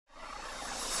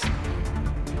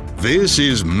This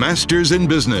is Masters in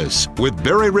Business with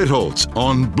Barry Ritholtz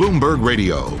on Bloomberg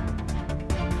Radio.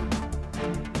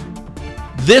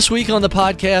 This week on the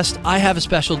podcast, I have a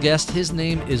special guest. His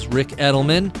name is Ric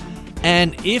Edelman.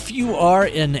 And if you are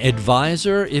an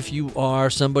advisor, if you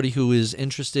are somebody who is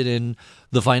interested in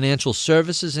the financial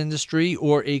services industry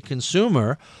or a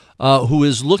consumer who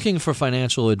is looking for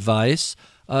financial advice,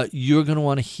 you're going to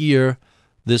want to hear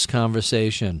this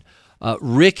conversation.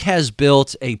 Ric has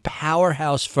built a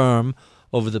powerhouse firm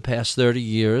over the past 30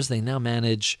 years. They now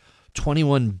manage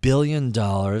 $21 billion,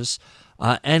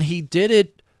 and he did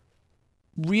it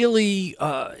really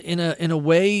in a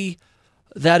way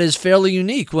that is fairly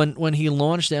unique. When he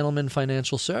launched Edelman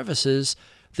Financial Services,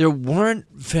 there weren't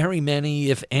very many,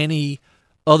 if any,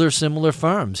 other similar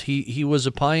firms. He was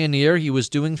a pioneer. He was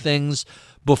doing things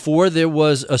before there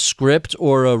was a script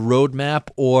or a roadmap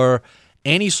or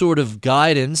any sort of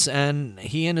guidance, and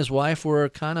he and his wife were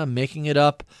kind of making it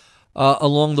up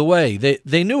along the way.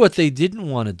 They knew what they didn't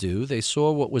want to do. They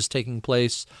saw what was taking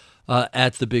place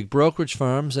at the big brokerage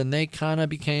firms, and they kind of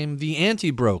became the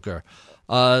anti-broker.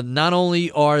 Not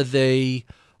only are they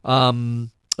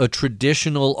a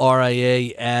traditional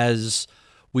RIA as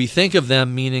we think of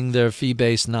them, meaning they're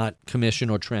fee-based, not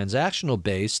commission or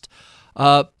transactional-based,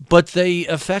 but they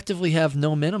effectively have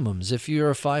no minimums. If you're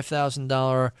a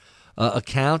 $5,000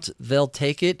 account, they'll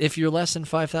take it. If you're less than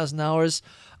 $5,000,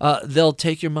 they'll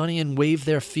take your money and waive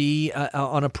their fee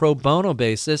on a pro bono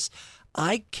basis.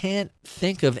 I can't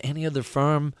think of any other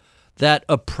firm that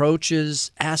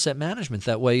approaches asset management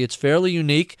that way. It's fairly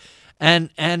unique. And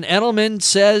Edelman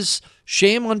says,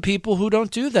 shame on people who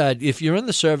don't do that. If you're in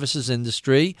the services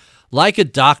industry, like a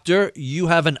doctor, you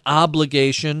have an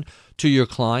obligation to your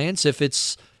clients. If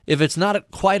it's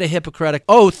not quite a Hippocratic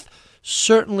oath,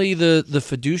 certainly the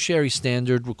fiduciary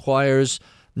standard requires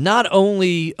not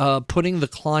only putting the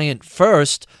client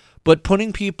first, but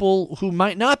putting people who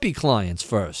might not be clients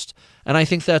first. And I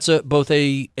think that's both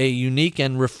a unique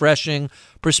and refreshing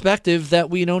perspective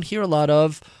that we don't hear a lot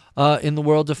of in the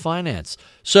world of finance.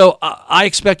 So I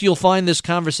expect you'll find this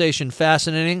conversation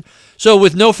fascinating. So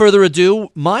with no further ado,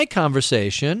 my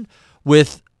conversation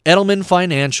with Edelman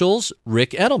Financial's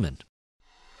Ric Edelman.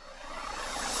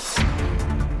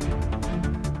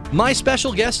 My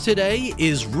special guest today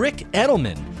is Ric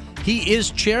Edelman. He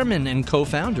is chairman and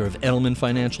co-founder of Edelman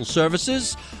Financial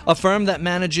Services, a firm that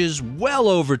manages well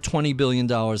over $20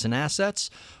 billion in assets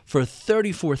for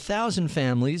 34,000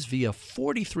 families via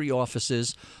 43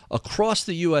 offices across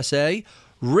the USA.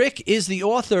 Ric is the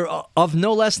author of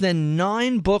no less than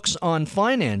 9 books on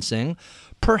financing,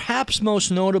 perhaps most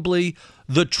notably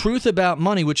The Truth About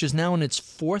Money, which is now in its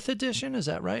 4th edition. Is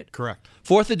that right? Correct.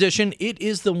 4th edition. It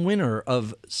is the winner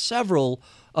of several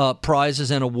prizes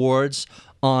and awards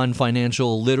on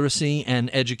financial literacy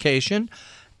and education.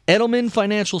 Edelman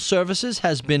Financial Services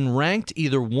has been ranked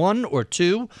either 1 or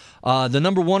 2, the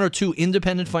number 1 or 2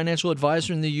 independent financial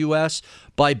advisor in the U.S.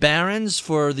 by Barron's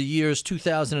for the years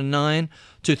 2009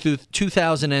 to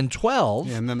 2012.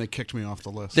 Yeah, and then they kicked me off the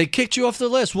list. They kicked you off the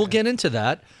list. We'll get into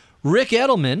that. Ric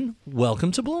Edelman,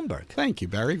 welcome to Bloomberg. Thank you,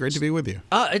 Barry. Great to be with you.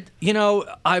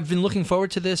 I've been looking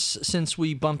forward to this since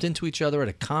we bumped into each other at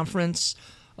a conference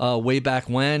way back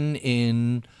when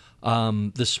in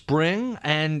the spring,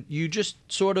 and you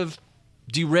just sort of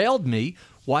derailed me.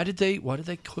 Why did they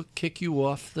kick you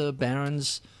off the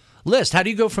Barron's list? How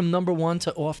do you go from number 1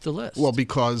 to off the list? Well,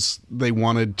 because they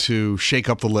wanted to shake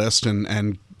up the list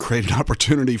and create an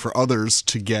opportunity for others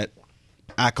to get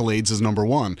accolades as number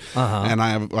 1. And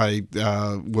I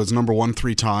was number 1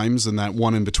 3 times, and that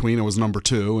one in between I was number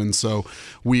 2. And so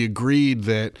we agreed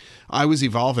that I was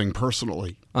evolving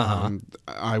personally.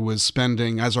 I was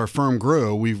spending, as our firm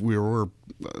grew, we were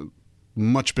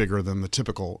much bigger than the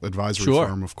typical advisory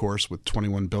firm, of course, with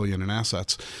 $21 billion in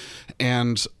assets.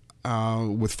 And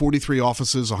with 43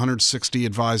 offices, 160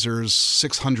 advisors,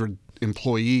 600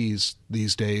 employees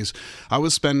these days, I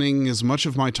was spending as much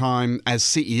of my time as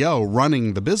CEO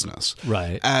running the business,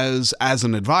 right, as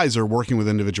an advisor working with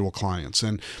individual clients.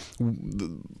 And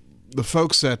the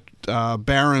folks at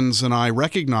Barron's and I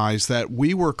recognized that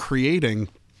we were creating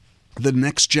the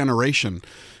next generation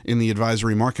in the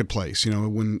advisory marketplace. You know,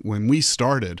 when we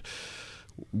started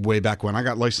way back when, I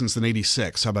got licensed in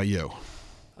 '86. How about you?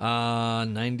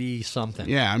 90 something.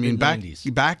 Yeah, I mean back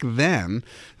then,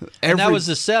 and that was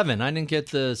the 7. I didn't get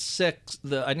the 6.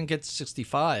 I didn't get the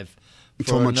 65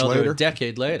 until much later, a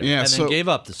decade later. Yeah, and then gave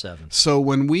up the 7. So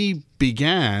when we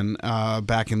began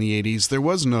back in the '80s, there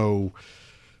was no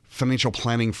financial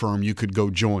planning firm you could go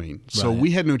join. So Right.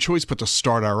 we had no choice but to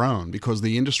start our own because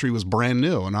the industry was brand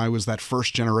new, and I was that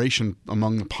first generation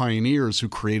among the pioneers who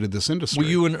created this industry. Were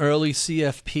you an early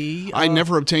CFP? I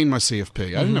never obtained my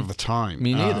CFP. I didn't have the time.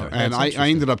 Me neither. And That's I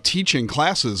ended up teaching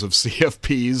classes of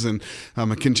CFPs, and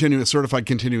I'm a certified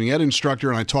continuing ed instructor,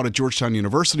 and I taught at Georgetown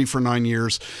University for 9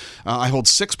 years. I hold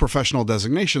 6 professional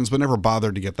designations, but never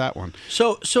bothered to get that one.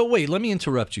 So wait, let me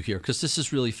interrupt you here because this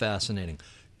is really fascinating.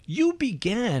 You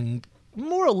began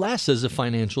more or less as a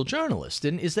financial journalist,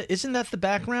 and isn't that the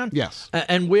background? Yes.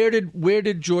 And where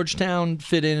did Georgetown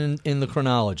fit in the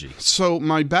chronology? So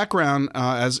my background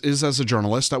as a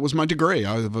journalist. That was my degree.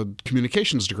 I have a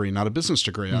communications degree, not a business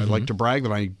degree. I like to brag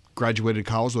that I graduated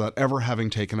college without ever having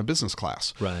taken a business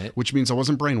class. Right. Which means I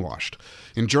wasn't brainwashed.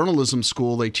 In journalism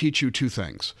school, they teach you 2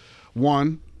 things.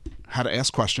 1, how to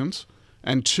ask questions,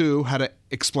 and 2, how to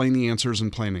explain the answers in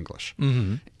plain English.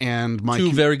 Mm-hmm. And my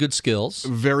 2 very good skills.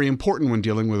 Very important when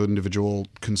dealing with individual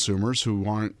consumers who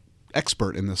aren't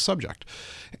expert in this subject.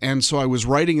 And so I was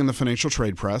writing in the financial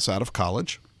trade press out of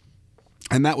college,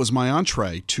 and that was my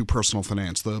entree to personal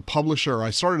finance. The publisher,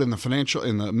 I started in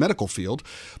the medical field,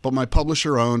 but my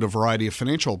publisher owned a variety of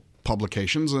financial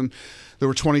publications, and there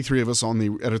were 23 of us on the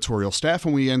editorial staff,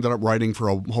 and we ended up writing for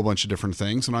a whole bunch of different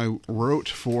things. And I wrote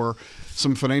for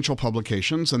some financial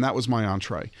publications, and that was my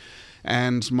entree.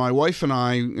 And my wife and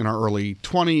I, in our early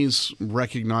 20s,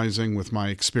 recognizing with my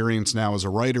experience now as a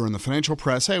writer in the financial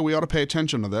press, hey, we ought to pay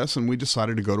attention to this, and we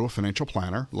decided to go to a financial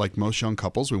planner. Like most young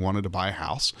couples, we wanted to buy a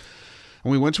house.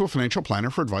 And we went to a financial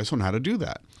planner for advice on how to do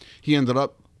that. He ended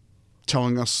up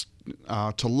telling us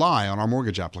to lie on our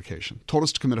mortgage application, told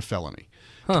us to commit a felony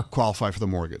to qualify for the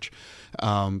mortgage.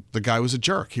 The guy was a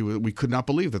jerk. We could not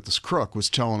believe that this crook was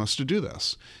telling us to do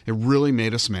this. It really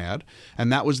made us mad.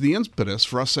 And that was the impetus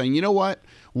for us saying, you know what?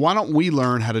 Why don't we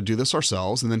learn how to do this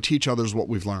ourselves and then teach others what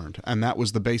we've learned? And that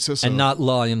was the basis. And not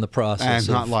lie in the process.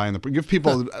 Give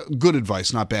people good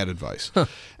advice, not bad advice.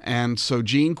 And so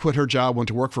Jean quit her job, went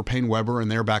to work for Payne Weber in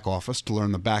their back office to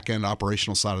learn the back end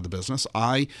operational side of the business.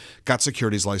 I got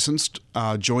securities licensed,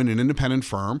 joined an independent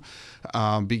firm,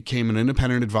 became an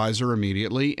independent advisor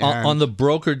immediately. And on the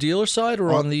broker-dealer side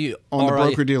or on the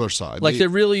broker-dealer side? Like there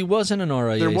really wasn't an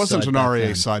RIA side. There wasn't an RIA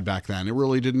then. side back then. It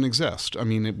really didn't exist. I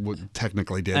mean, it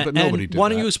technically did, but nobody did. Why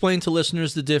don't you explain to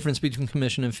listeners the difference between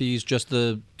commission and fees, just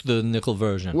the nickel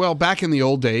version? Well, back in the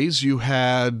old days, you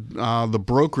had the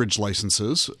brokerage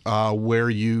licenses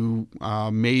where you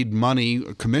made money,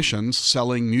 commissions,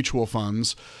 selling mutual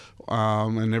funds.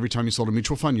 And every time you sold a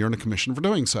mutual fund, you earned a commission for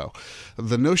doing so.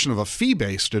 The notion of a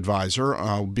fee-based advisor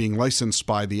being licensed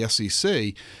by the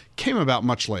SEC came about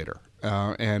much later.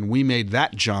 And we made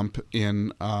that jump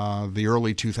in the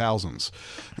early 2000s.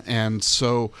 And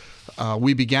so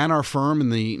we began our firm in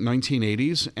the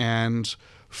 1980s and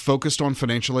focused on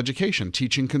financial education,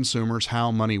 teaching consumers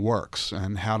how money works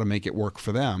and how to make it work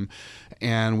for them.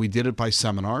 And we did it by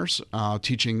seminars,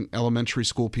 teaching elementary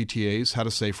school PTAs how to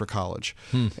save for college.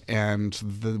 And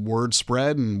the word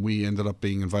spread, and we ended up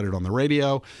being invited on the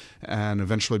radio and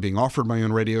eventually being offered my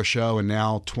own radio show. And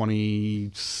now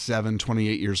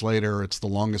 28 years later, it's the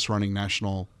longest running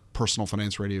national personal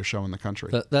finance radio show in the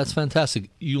country. That's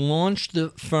fantastic. You launched the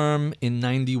firm in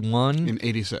 91? In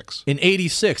 86. In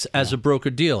 86 as a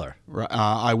broker-dealer.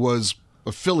 I was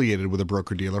affiliated with a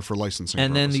broker-dealer for licensing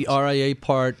and purposes. Then the RIA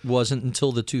part wasn't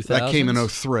until the 2000s? That came in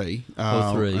 03.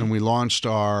 And we launched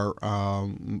our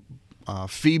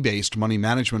fee-based money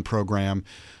management program,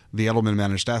 the Edelman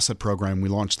Managed Asset Program. We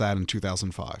launched that in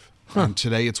 2005. And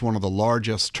today it's one of the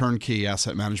largest turnkey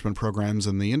asset management programs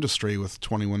in the industry with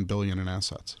 $21 billion in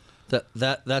assets.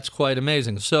 That's quite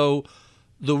amazing. So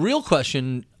the real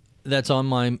question that's on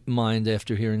my mind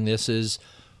after hearing this is,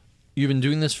 you've been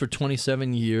doing this for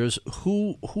 27 years.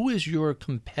 Who is your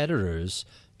competitors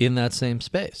in that same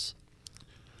space?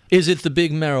 Is it the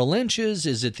big Merrill Lynch's?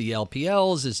 Is it the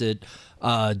LPLs? Is it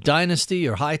Dynasty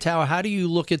or Hightower? How do you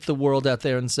look at the world out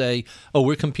there and say, oh,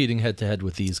 we're competing head-to-head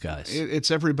with these guys?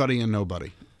 It's everybody and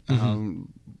nobody. Mm-hmm.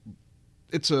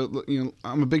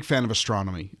 I'm a big fan of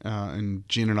astronomy, and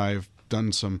Gene and I have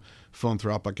done some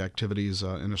philanthropic activities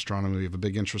in astronomy. We have a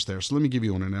big interest there. So let me give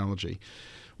you an analogy.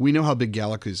 We know how big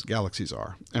galaxies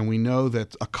are, and we know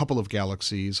that a couple of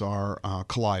galaxies are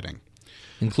colliding.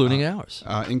 Including ours.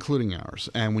 Including ours.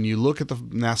 And when you look at the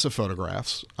NASA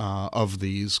photographs of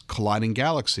these colliding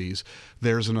galaxies,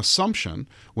 there's an assumption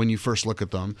when you first look at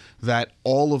them that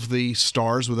all of the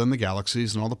stars within the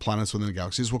galaxies and all the planets within the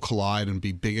galaxies will collide and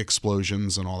be big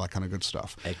explosions and all that kind of good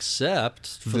stuff. Except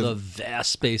for the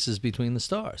vast spaces between the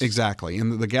stars. Exactly.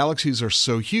 And the galaxies are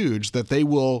so huge that they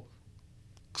will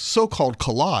so-called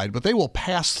collide, but they will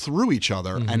pass through each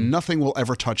other and nothing will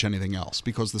ever touch anything else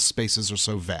because the spaces are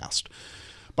so vast.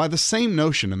 By the same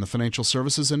notion in the financial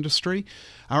services industry,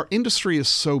 our industry is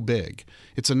so big.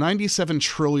 It's a $97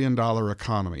 trillion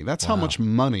economy. That's how much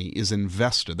money is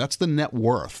invested. That's the net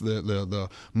worth, the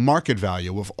market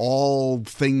value of all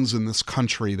things in this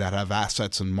country that have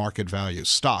assets and market value,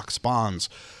 stocks, bonds,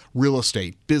 real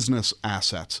estate, business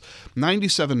assets,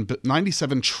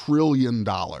 $97 trillion.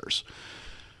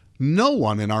 No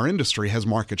one in our industry has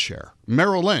market share.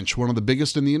 Merrill Lynch, one of the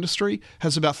biggest in the industry,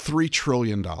 has about $3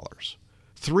 trillion.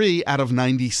 3 out of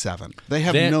 97. They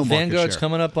have no market Vanguard's share.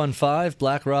 coming up on 5,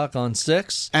 BlackRock on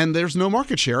 6. And there's no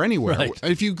market share anywhere. Right.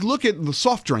 If you look at the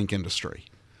soft drink industry,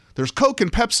 there's Coke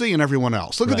and Pepsi and everyone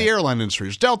else. Look at the airline industry.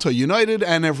 There's Delta, United,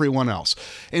 and everyone else.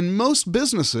 In most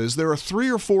businesses, there are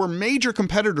 3 or 4 major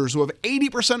competitors who have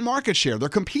 80% market share. They're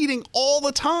competing all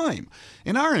the time.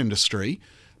 In our industry,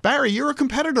 Barry, you're a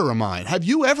competitor of mine. Have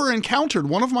you ever encountered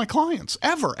one of my clients?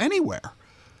 Ever? Anywhere?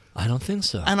 I don't think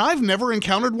so. And I've never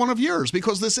encountered one of yours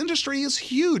because this industry is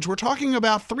huge. We're talking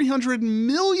about 300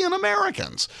 million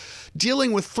Americans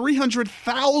dealing with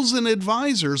 300,000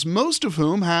 advisors, most of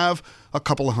whom have a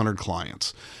couple of hundred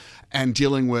clients, and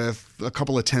dealing with a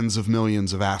couple of tens of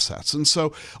millions of assets. And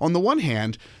so on the one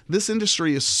hand, this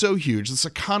industry is so huge, this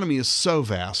economy is so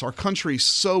vast, our country is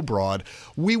so broad,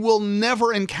 we will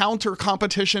never encounter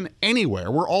competition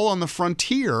anywhere. We're all on the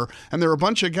frontier, and there are a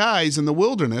bunch of guys in the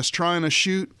wilderness trying to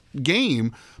shoot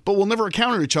game, but we'll never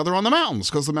encounter each other on the mountains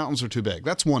because the mountains are too big.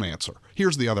 That's one answer.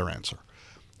 Here's the other answer.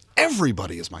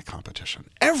 Everybody is my competition,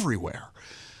 everywhere.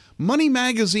 Money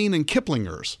Magazine and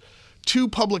Kiplinger's, 2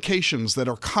 publications that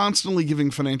are constantly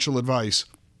giving financial advice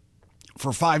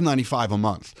for $5.95 a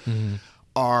month,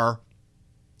 are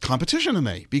competition to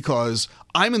me because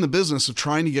I'm in the business of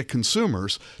trying to get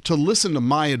consumers to listen to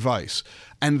my advice.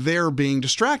 And they're being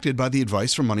distracted by the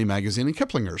advice from Money Magazine and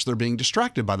Kiplinger's. They're being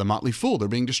distracted by The Motley Fool. They're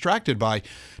being distracted by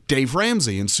Dave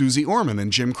Ramsey and Susie Orman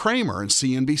and Jim Cramer and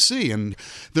CNBC. And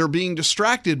they're being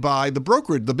distracted by the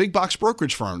big box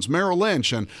brokerage firms, Merrill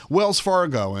Lynch and Wells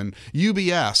Fargo and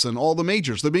UBS and all the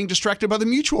majors. They're being distracted by the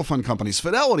mutual fund companies,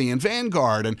 Fidelity and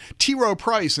Vanguard and T. Rowe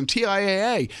Price and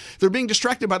TIAA. They're being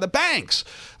distracted by the banks,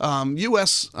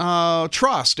 U.S.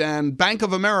 Trust and Bank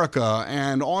of America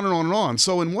and on and on and on.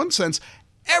 So in one sense,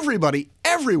 everybody,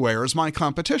 everywhere is my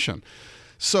competition.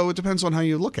 So it depends on how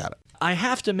you look at it. I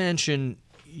have to mention,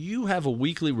 you have a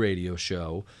weekly radio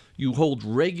show. You hold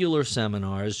regular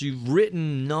seminars. You've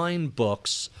written 9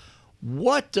 books.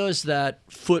 What does that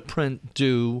footprint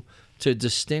do to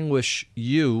distinguish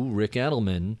you, Ric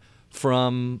Edelman,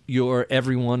 from your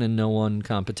everyone and no one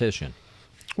competition?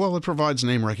 Well, it provides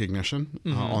name recognition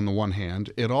on the one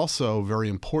hand. It also, very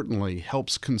importantly,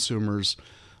 helps consumers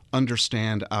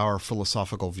understand our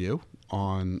philosophical view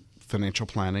on financial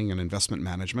planning and investment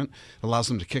management. It allows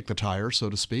them to kick the tires, so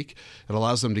to speak. It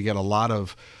allows them to get a lot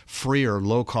of free or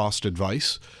low-cost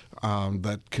advice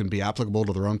that can be applicable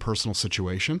to their own personal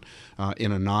situation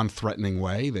in a non-threatening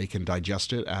way. They can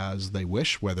digest it as they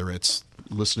wish, whether it's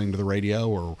listening to the radio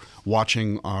or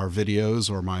watching our videos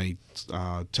or my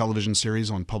television series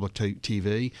on public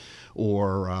TV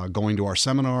or going to our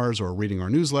seminars or reading our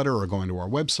newsletter or going to our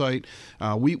website.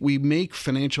 We make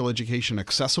financial education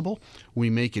accessible. We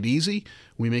make it easy.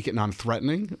 We make it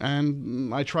non-threatening.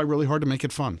 And I try really hard to make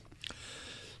it fun.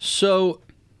 So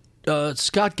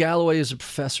Scott Galloway is a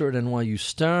professor at NYU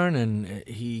Stern, and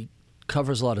he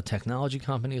covers a lot of technology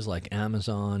companies like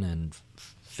Amazon and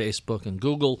Facebook and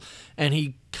Google, and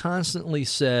he constantly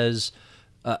says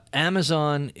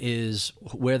Amazon is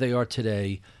where they are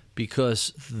today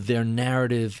because their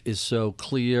narrative is so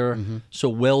clear, so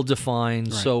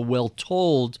well-defined, so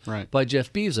well-told by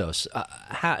Jeff Bezos.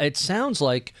 It sounds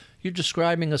like you're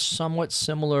describing a somewhat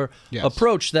similar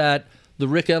approach, that the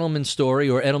Ric Edelman story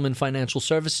or Edelman Financial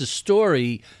Services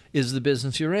story is the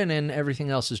business you're in, and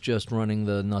everything else is just running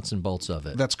the nuts and bolts of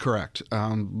it. That's correct.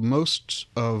 Most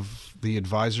of the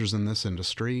advisors in this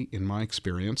industry, in my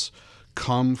experience,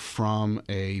 come from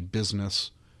a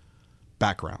business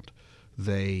background.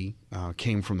 They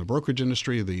came from the brokerage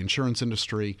industry, the insurance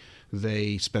industry.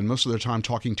 They spend most of their time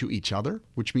talking to each other,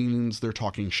 which means they're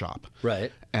talking shop.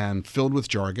 Right. And filled with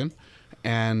jargon.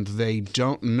 And they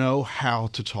don't know how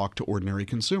to talk to ordinary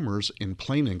consumers in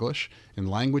plain English, in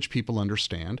language people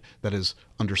understand, that is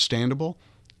understandable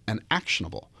and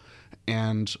actionable.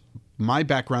 And my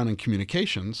background in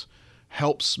communications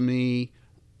helps me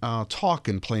talk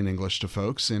in plain English to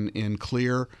folks in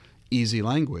clear, easy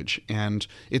language. And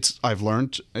I've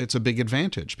learned it's a big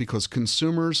advantage because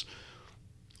consumers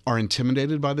are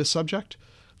intimidated by this subject.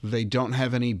 They don't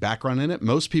have any background in it.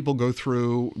 Most people go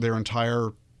through their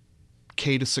entire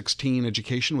K to 16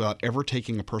 education without ever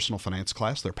taking a personal finance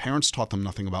class. Their parents taught them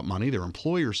nothing about money. Their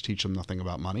employers teach them nothing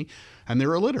about money. And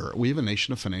they're illiterate. We have a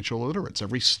nation of financial illiterates.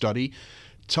 Every study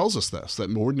tells us this,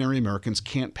 that ordinary Americans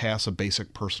can't pass a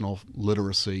basic personal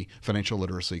literacy, financial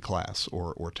literacy class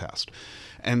or test.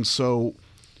 And so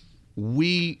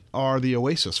we are the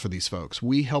oasis for these folks.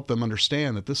 We help them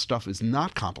understand that this stuff is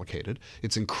not complicated.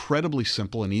 It's incredibly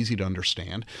simple and easy to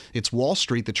understand. It's Wall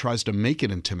Street that tries to make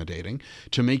it intimidating,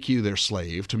 to make you their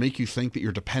slave, to make you think that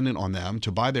you're dependent on them,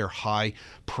 to buy their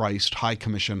high-priced,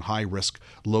 high-commission, high-risk,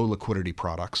 low-liquidity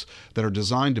products that are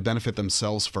designed to benefit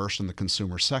themselves first and the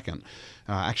consumer second.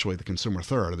 Actually, the consumer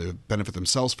third. They benefit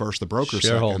themselves first, the brokers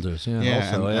shareholders, second.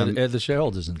 Also, add the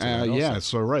shareholders into that also. Yeah,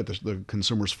 so right, the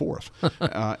consumer's fourth.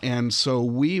 And so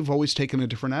we've always taken a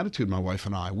different attitude, my wife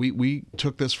and I. We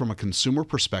took this from a consumer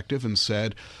perspective and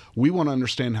said, we want to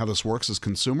understand how this works as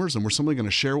consumers, and we're simply going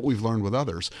to share what we've learned with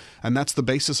others. And that's the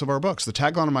basis of our books. The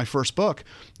tagline of my first book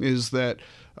is that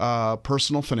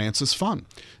personal finance is fun.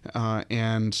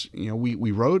 And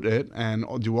we wrote it and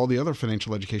do all the other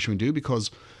financial education we do because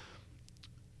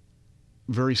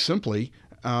very simply,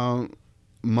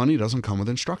 money doesn't come with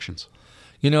instructions.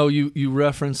 You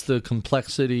referenced the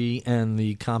complexity and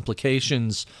the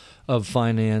complications of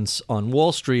finance on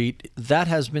Wall Street. That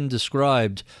has been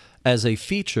described as a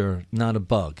feature, not a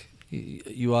bug.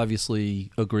 You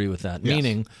obviously agree with that. Yes.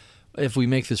 Meaning, if we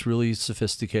make this really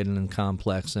sophisticated and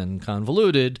complex and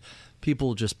convoluted, people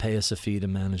will just pay us a fee to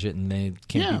manage it, and they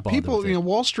can't be bothered with it.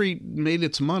 Wall Street made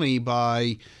its money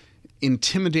by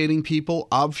intimidating people,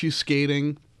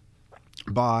 obfuscating,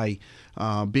 by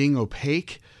being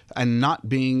opaque and not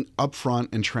being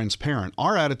upfront and transparent.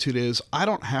 Our attitude is, I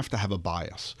don't have to have a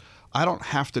bias. I don't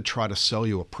have to try to sell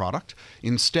you a product.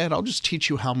 Instead, I'll just teach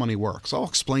you how money works. I'll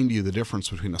explain to you the difference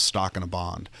between a stock and a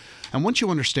bond. And once you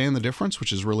understand the difference,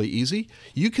 which is really easy,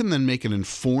 you can then make an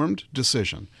informed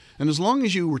decision. And as long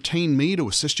as you retain me to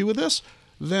assist you with this,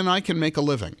 then I can make a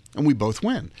living, and we both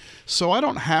win. So I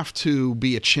don't have to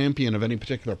be a champion of any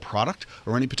particular product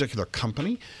or any particular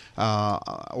company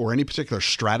or any particular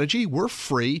strategy. We're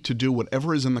free to do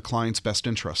whatever is in the client's best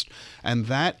interest, and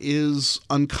that is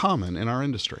uncommon in our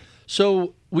industry.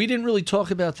 So we didn't really talk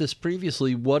about this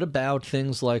previously. What about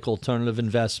things like alternative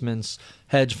investments,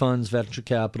 hedge funds, venture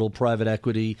capital, private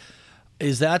equity?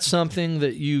 Is that something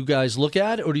that you guys look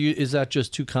at, or is that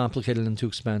just too complicated and too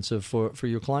expensive for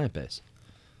your client base?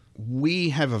 We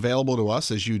have available to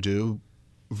us, as you do,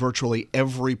 virtually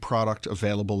every product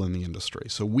available in the industry.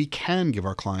 So we can give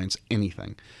our clients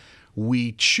anything.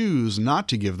 We choose not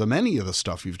to give them any of the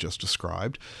stuff you've just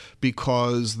described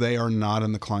because they are not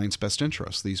in the client's best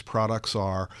interest. These products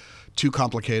are too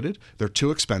complicated, they're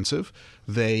too expensive,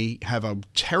 they have a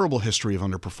terrible history of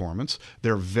underperformance,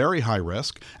 they're very high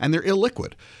risk, and they're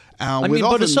illiquid.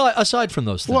 But aside from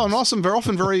those things. Well, and also they're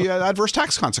often very adverse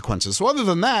tax consequences. So other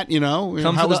than that, how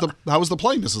was the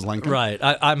play, Mrs. Lincoln? Right.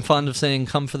 I'm fond of saying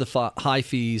come for the high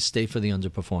fees, stay for the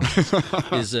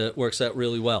underperformance. Works out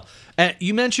really well.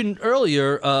 You mentioned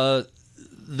earlier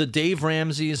the Dave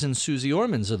Ramseys and Susie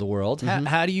Ormans of the world. Mm-hmm.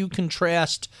 How do you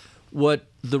contrast what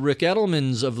the Ric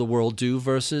Edelmans of the world do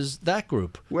versus that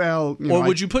group? Well,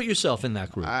 would you put yourself in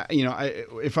that group?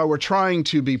 If I were trying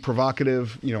to be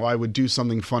provocative, I would do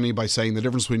something funny by saying the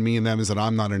difference between me and them is that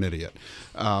I'm not an idiot.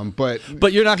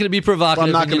 But you're not going to be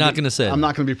provocative. You're not going to say that. I'm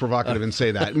not going to be provocative and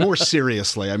say that. More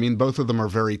seriously, both of them are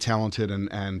very talented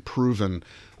and proven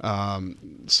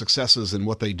successes in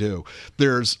what they do.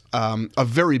 There's a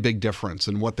very big difference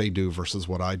in what they do versus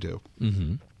what I do.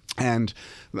 Mm-hmm. And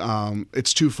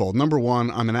it's twofold. Number one,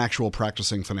 I'm an actual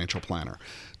practicing financial planner,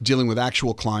 dealing with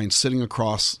actual clients, sitting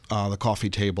across the coffee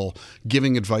table,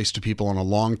 giving advice to people on a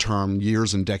long-term,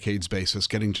 years and decades basis,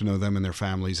 getting to know them and their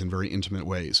families in very intimate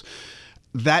ways.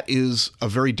 That is a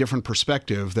very different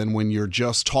perspective than when you're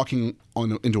just talking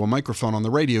into a microphone on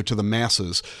the radio to the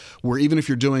masses, where even if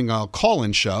you're doing a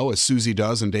call-in show, as Susie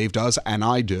does and Dave does and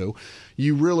I do,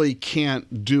 you really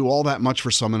can't do all that much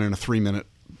for someone in a 3-minute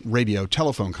radio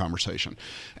telephone conversation.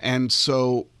 And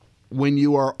so when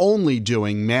you are only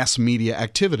doing mass media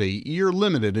activity, you're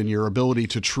limited in your ability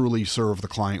to truly serve the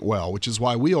client well, which is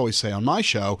why we always say on my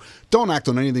show, don't act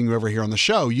on anything you ever hear on the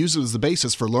show. Use it as the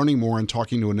basis for learning more and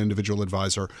talking to an individual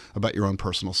advisor about your own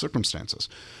personal circumstances.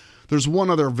 There's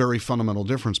one other very fundamental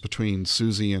difference between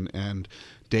Susie and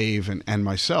Dave and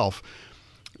myself.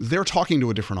 They're talking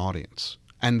to a different audience.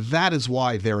 And that is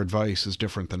why their advice is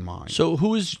different than mine. So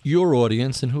who is your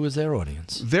audience and who is their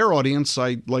audience? Their audience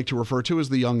I like to refer to as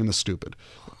the young and the stupid.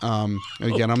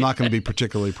 Again, I'm not going to be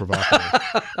particularly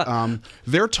provocative.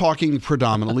 They're talking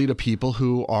predominantly to people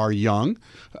who are young.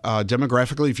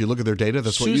 Demographically, if you look at their data,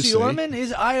 that's what you see. Susie Orman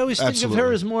is. I always think of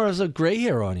her as more as a gray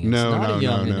hair audience, not a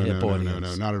young and hip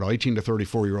audience. No, not at all. 18 to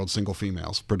 34-year-old single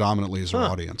females predominantly is her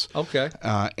audience. Okay.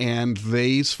 And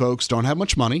these folks don't have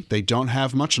much money. They don't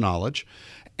have much knowledge,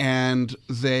 and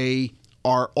they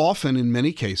are often, in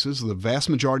many cases, the vast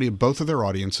majority of both of their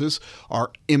audiences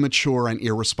are immature and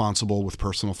irresponsible with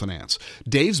personal finance.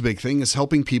 Dave's big thing is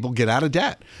helping people get out of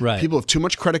debt. Right. People have too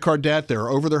much credit card debt. They're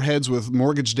over their heads with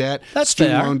mortgage debt, That's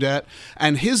student fair. loan debt.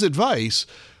 And his advice,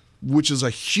 which is a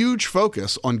huge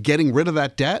focus on getting rid of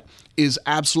that debt, is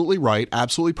absolutely right,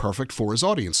 absolutely perfect for his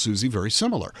audience. Susie, very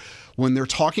similar. When they're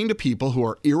talking to people who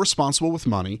are irresponsible with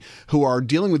money, who are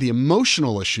dealing with the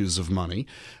emotional issues of money,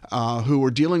 who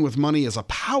are dealing with money as a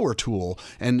power tool,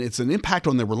 and it's an impact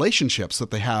on their relationships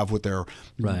that they have with their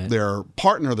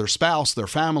partner, their spouse, their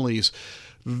families,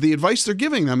 the advice they're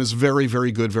giving them is very,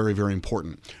 very good, very, very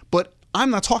important. But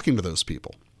I'm not talking to those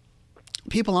people.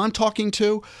 People I'm talking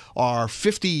to are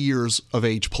 50 years of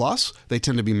age plus. They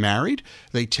tend to be married.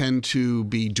 They tend to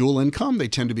be dual income. They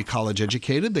tend to be college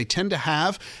educated. They tend to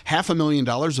have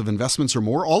 $500,000 of investments or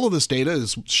more. All of this data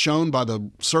is shown by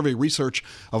the survey research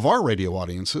of our radio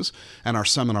audiences and our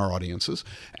seminar audiences.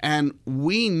 And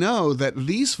we know that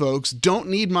these folks don't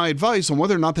need my advice on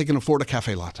whether or not they can afford a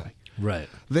cafe latte. Right.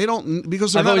 They don't,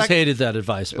 because they're I've not always hated that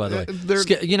advice, by the way.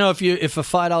 If a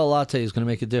 $5 latte is going to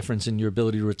make a difference in your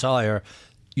ability to retire,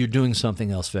 you're doing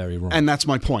something else very wrong. And that's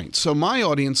my point. So my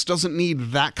audience doesn't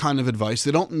need that kind of advice.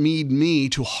 They don't need me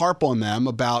to harp on them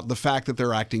about the fact that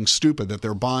they're acting stupid, that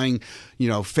they're buying,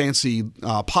 fancy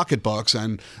pocketbooks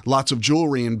and lots of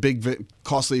jewelry and big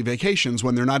costly vacations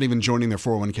when they're not even joining their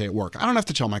 401k at work. I don't have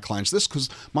to tell my clients this because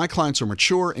my clients are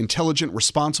mature, intelligent,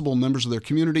 responsible members of their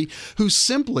community who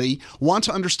simply want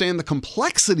to understand the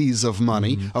complexities of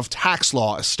money, of tax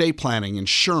law, estate planning,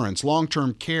 insurance,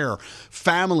 long-term care,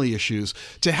 family issues,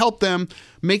 to help them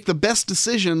make the best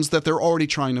decisions that they're already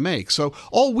trying to make. So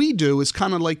all we do is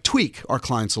kind of like tweak our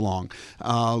clients along.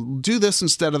 Do this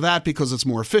instead of that because it's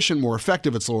more efficient, more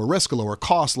effective, it's lower risk, lower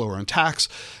cost, lower in tax.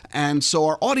 And so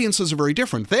our audiences are very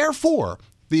different. Therefore,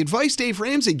 the advice Dave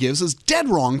Ramsey gives is dead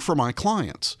wrong for my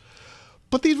clients.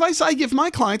 But the advice I give my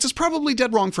clients is probably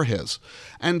dead wrong for his.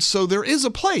 And so there is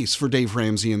a place for Dave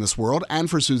Ramsey in this world and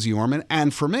for Susie Orman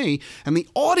and for me. And the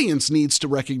audience needs to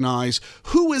recognize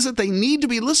who is it they need to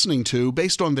be listening to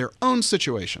based on their own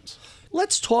situations.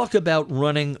 Let's talk about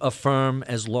running a firm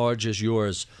as large as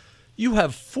yours. You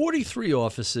have 43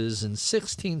 offices in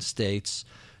 16 states.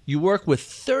 You work with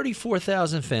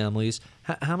 34,000 families.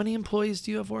 How many employees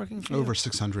do you have working for you? Over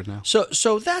 600 now.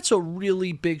 So that's a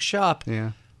really big shop.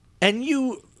 Yeah. And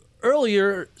you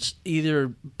earlier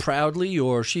either proudly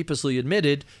or sheepishly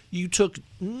admitted you took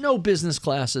no business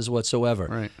classes whatsoever.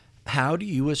 Right. How do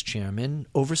you as chairman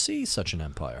oversee such an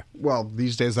empire? Well,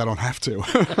 these days I don't have to.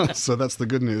 So that's the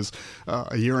good news.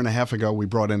 A year and a half ago, we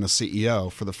brought in a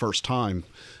CEO for the first time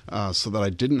so that I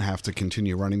didn't have to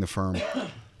continue running the firm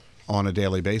on a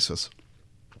daily basis.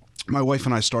 My wife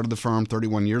and I started the firm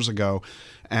 31 years ago,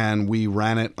 and we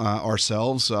ran it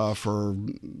ourselves for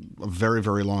a very,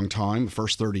 very long time, the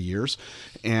first 30 years.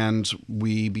 And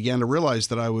we began to realize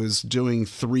that I was doing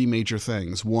three major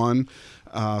things. One,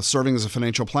 serving as a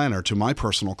financial planner to my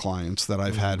personal clients that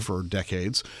I've had for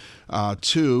decades.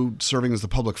 Two, serving as the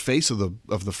public face of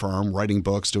the firm, writing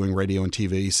books, doing radio and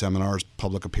TV, seminars,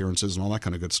 public appearances, and all that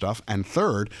kind of good stuff. And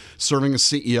third, serving as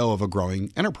CEO of a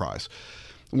growing enterprise.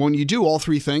 When you do all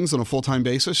three things on a full-time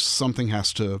basis, something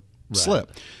has to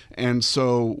slip. And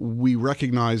so we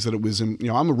recognize that it was,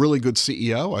 I'm a really good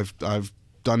CEO. I've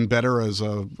done better as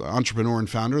an entrepreneur and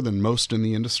founder than most in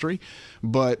the industry,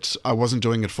 but I wasn't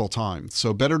doing it full-time.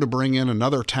 So better to bring in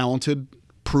another talented,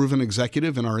 proven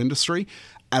executive in our industry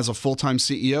as a full-time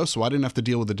CEO, so I didn't have to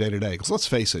deal with the day-to-day. Because let's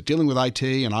face it, dealing with IT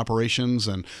and operations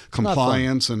and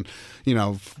compliance and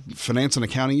finance and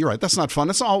accounting, you're right, that's not fun.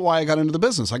 That's not why I got into the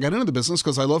business. I got into the business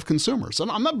because I love consumers. And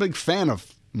I'm not a big fan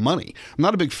of money. I'm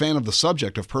not a big fan of the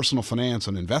subject of personal finance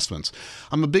and investments.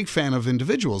 I'm a big fan of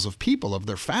individuals, of people, of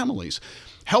their families,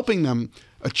 helping them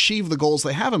achieve the goals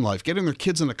they have in life, getting their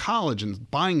kids into college and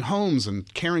buying homes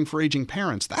and caring for aging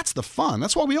parents. That's the fun.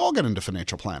 That's why we all get into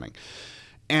financial planning.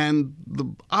 And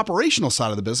the operational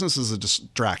side of the business is a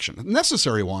distraction, a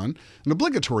necessary one, an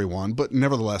obligatory one, but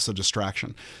nevertheless a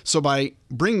distraction. So by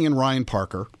bringing in Ryan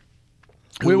Parker,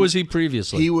 Where was he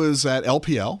previously? He was at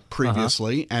LPL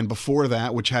previously, and before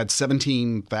that, which had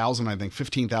 17,000, I think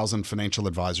 15,000 financial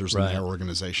advisors in their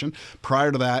organization.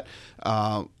 Prior to that,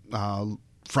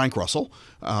 Frank Russell,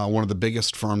 one of the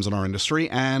biggest firms in our industry,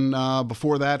 and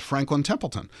before that, Franklin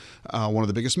Templeton, one of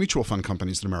the biggest mutual fund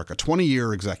companies in America.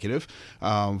 20-year executive,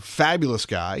 fabulous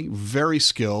guy, very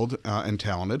skilled and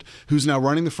talented, who's now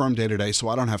running the firm day to day, so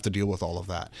I don't have to deal with all of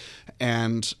that.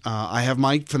 And I have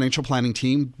my financial planning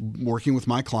team working with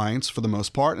my clients for the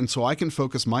most part, and so I can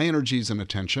focus my energies and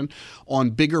attention on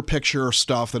bigger picture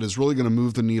stuff that is really going to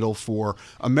move the needle for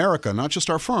America, not just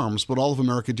our firms, but all of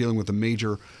America dealing with the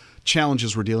major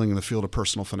challenges we're dealing in the field of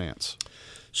personal finance.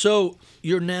 So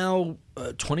you're now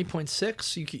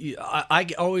 20.6. I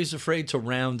always afraid to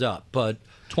round up, but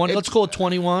 20. Let's call it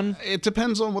 21. It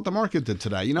depends on what the market did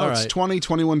today. You know, All it's right. 20,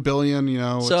 21 billion. You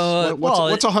know, So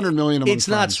what's 100 million among It's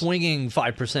not friends? swinging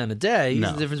 5% a day. No.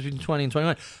 It's the difference between 20 and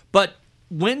 21. But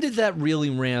when did that really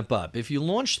ramp up? If you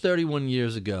launched 31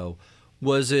 years ago,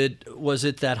 was it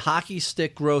that hockey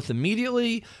stick growth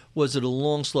immediately? Was it a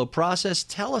long, slow process?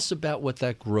 Tell us about what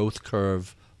that growth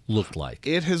curve looked like.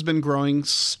 It has been growing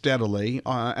steadily,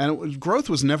 and growth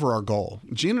was never our goal.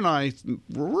 Gene and I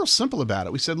were real simple about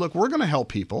it. We said, look, we're going to help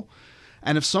people,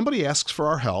 and if somebody asks for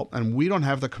our help and we don't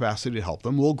have the capacity to help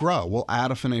them, we'll grow. We'll add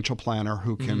a financial planner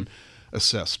who can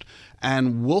assist,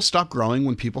 and we'll stop growing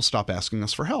when people stop asking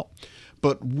us for help.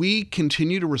 But we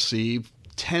continue to receive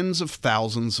tens of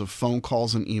thousands of phone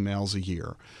calls and emails a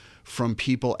year from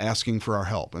people asking for our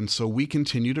help. And so we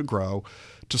continue to grow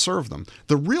to serve them.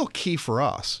 The real key for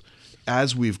us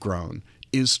as we've grown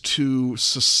is to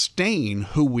sustain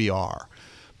who we are,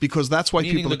 because that's why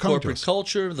Meaning people are the coming to corporate us.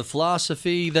 culture, the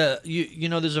philosophy, you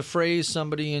know, there's a phrase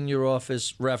somebody in your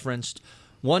office referenced,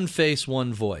 one face,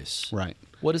 one voice. Right.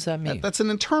 What does that mean? That's an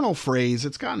internal phrase.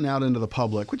 It's gotten out into the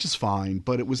public, which is fine,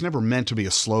 but it was never meant to be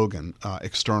a slogan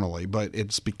externally, but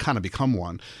it's kind of become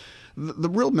one. The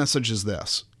real message is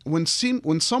this. When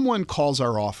someone calls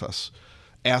our office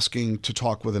asking to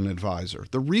talk with an advisor,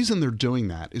 the reason they're doing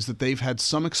that is that they've had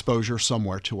some exposure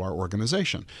somewhere to our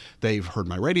organization. They've heard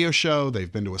my radio show,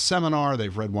 they've been to a seminar,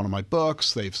 they've read one of my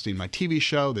books, they've seen my TV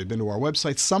show, they've been to our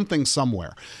website, something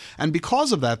somewhere. And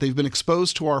because of that, they've been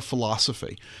exposed to our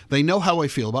philosophy. They know how I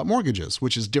feel about mortgages,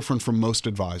 which is different from most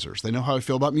advisors. They know how I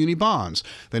feel about muni bonds.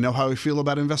 They know how I feel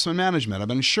about investment management,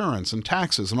 about insurance and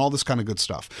taxes and all this kind of good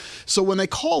stuff. So when they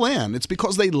call in, it's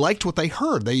because they liked what they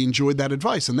heard. They enjoyed that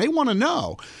advice, and they want to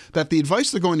know that the advice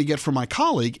they're going to get from my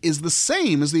colleague is the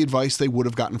same as the advice they would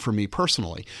have gotten from me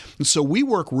personally. And so we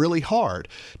work really hard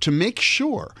to make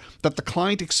sure that the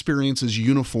client experience is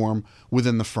uniform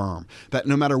within the firm, that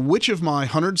no matter which of my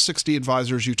 160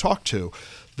 advisors you talk to,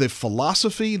 the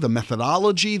philosophy, the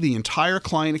methodology, the entire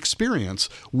client experience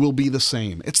will be the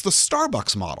same. It's the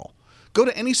Starbucks model. Go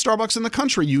to any Starbucks in the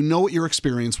country, you know what your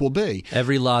experience will be.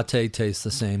 Every latte tastes the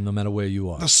same no matter where you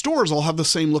are. The stores all have the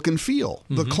same look and feel.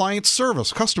 The client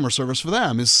service, customer service for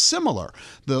them is similar.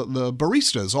 The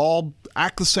baristas all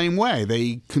act the same way.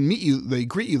 They can meet you, they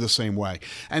greet you the same way.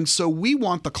 And so we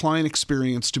want the client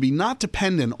experience to be not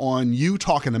dependent on you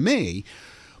talking to me,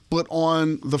 but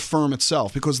on the firm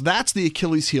itself, because that's the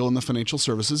Achilles heel in the financial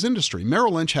services industry.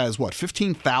 Merrill Lynch has,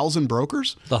 15,000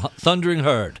 brokers? The thundering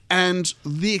herd. And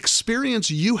the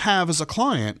experience you have as a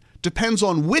client depends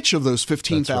on which of those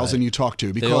 15,000 That's right. you talk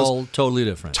to. Because They're all totally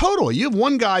different. Totally. You have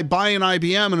one guy buying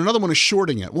IBM and another one is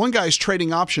shorting it. One guy is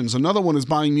trading options, another one is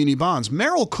buying muni bonds.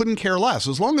 Merrill couldn't care less.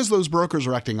 As long as those brokers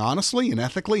are acting honestly and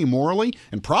ethically, morally,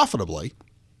 and profitably,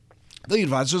 the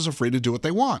advisors are free to do what they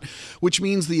want, which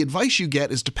means the advice you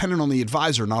get is dependent on the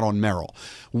advisor, not on Merrill.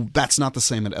 That's not the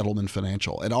same at Edelman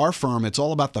Financial. At our firm, it's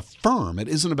all about the firm. It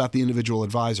isn't about the individual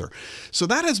advisor. So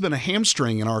that has been a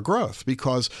hamstring in our growth,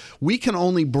 because we can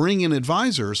only bring in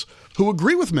advisors who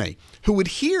agree with me, who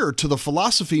adhere to the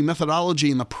philosophy, methodology,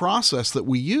 and the process that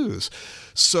we use,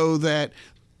 so that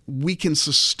we can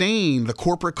sustain the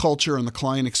corporate culture and the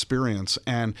client experience.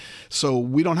 And so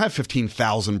we don't have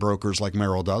 15,000 brokers like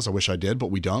Merrill does. I wish I did, but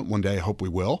we don't. One day I hope we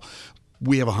will.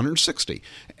 We have 160.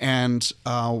 And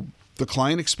the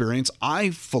client experience, I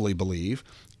fully believe,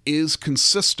 is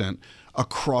consistent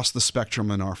across the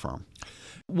spectrum in our firm.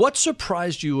 What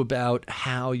surprised you about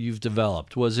how you've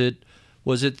developed? Was it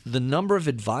the number of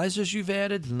advisors you've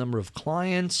added, the number of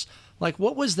clients? Like,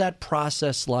 what was that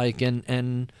process like,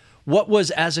 and what was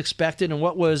as expected, and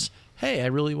what was, hey, I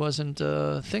really wasn't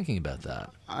thinking about that?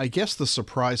 I guess the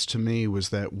surprise to me was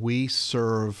that we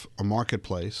serve a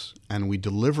marketplace and we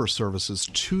deliver services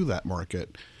to that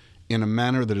market in a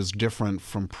manner that is different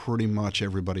from pretty much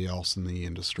everybody else in the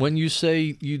industry. When you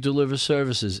say you deliver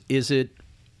services, is it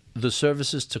the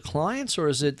services to clients, or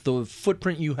is it the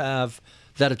footprint you have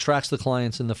that attracts the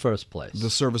clients in the first place? The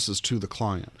services to the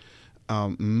client.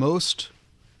 Most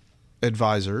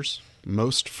advisors,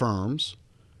 most firms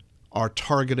are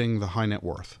targeting the high net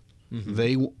worth. Mm-hmm.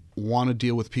 They want to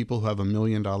deal with people who have $1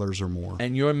 million or more.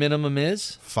 And your minimum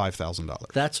is?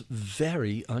 $5,000. That's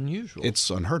very unusual. It's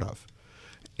unheard of.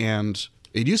 And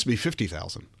it used to be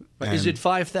 $50,000. Is it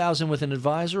 $5,000 with an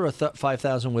advisor or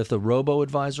 $5,000 with a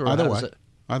robo-advisor? Either way.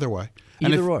 Either way.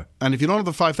 Or. And if you don't have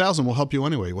the $5,000, we'll help you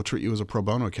anyway. We'll treat you as a pro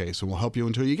bono case, and we'll help you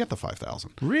until you get the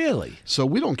 $5,000. Really? So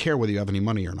we don't care whether you have any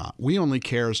money or not. We only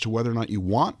care as to whether or not you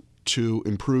want to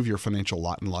improve your financial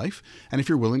lot in life, and if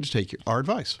you're willing to take our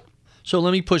advice. So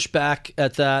let me push back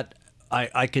at that.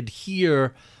 I could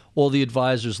hear all the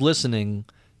advisors listening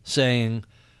saying,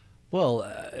 well,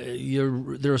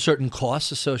 there are certain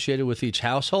costs associated with each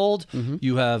household. Mm-hmm.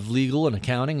 You have legal and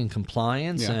accounting and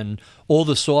compliance and all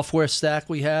the software stack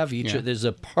we have. There's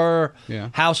a per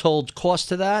household cost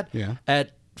to that. Yeah.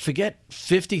 Forget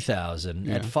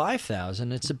 $50,000. At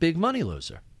 $5,000, it's a big money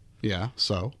loser. Yeah.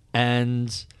 So.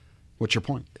 And what's your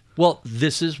point? Well,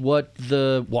 this is why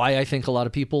I think a lot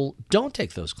of people don't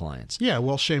take those clients. Yeah.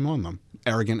 Well, shame on them.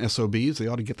 Arrogant SOBs, they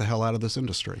ought to get the hell out of this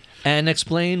industry. And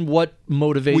explain what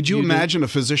motivates you. Would you imagine a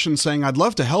physician saying, I'd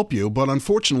love to help you, but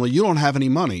unfortunately you don't have any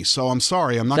money, so I'm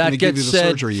sorry, I'm not going to give you the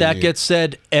surgery you need. That gets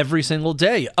said every single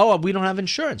day. Oh, we don't have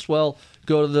insurance. Well,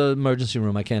 go to the emergency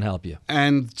room. I can't help you.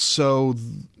 And so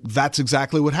that's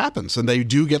exactly what happens. And they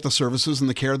do get the services and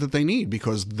the care that they need,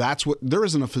 because there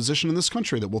isn't a physician in this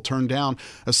country that will turn down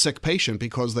a sick patient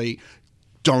because they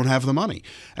don't have the money.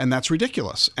 And that's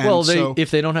ridiculous. And if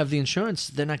they don't have the insurance,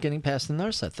 they're not getting past the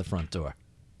nurse at the front door.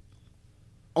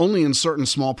 Only in certain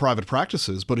small private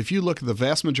practices, but if you look at the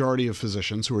vast majority of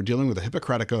physicians who are dealing with a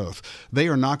Hippocratic oath, they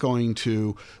are not going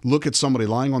to look at somebody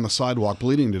lying on the sidewalk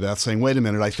bleeding to death saying, wait a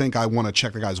minute, I think I want to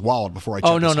check the guy's wallet before I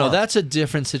check his heart. No, that's a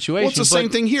different situation. Well, it's the same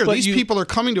thing here. These people are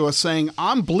coming to us saying,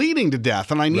 I'm bleeding to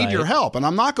death and I need your help. And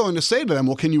I'm not going to say to them,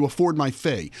 well, can you afford my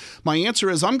fee? My answer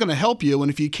is, I'm going to help you, and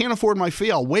if you can't afford my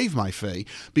fee, I'll waive my fee,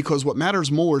 because what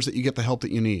matters more is that you get the help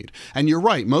that you need. And you're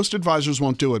right, most advisors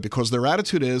won't do it because their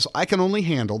attitude is, I can only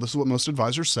handle, this is what most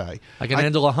advisors say, I can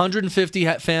handle 150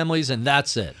 families and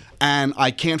that's it. And I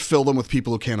can't fill them with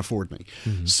people who can't afford me.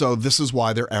 Mm-hmm. So this is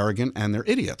why they're arrogant and they're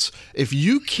idiots. If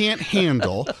you can't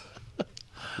handle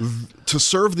to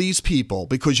serve these people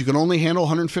because you can only handle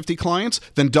 150 clients,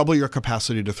 then double your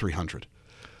capacity to 300.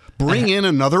 Bring in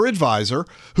another advisor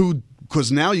because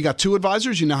now you got two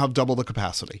advisors, you now have double the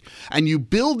capacity. And you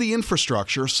build the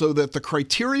infrastructure so that the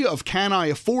criteria of can I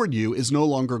afford you is no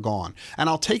longer gone. And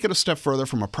I'll take it a step further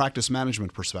from a practice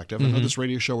management perspective. Mm-hmm. I know this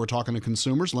radio show we're talking to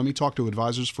consumers. Let me talk to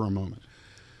advisors for a moment.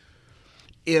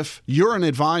 If you're an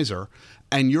advisor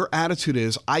and your attitude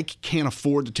is, I can't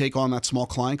afford to take on that small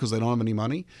client because they don't have any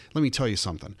money, let me tell you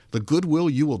something. The goodwill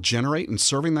you will generate in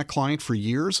serving that client for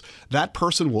years, that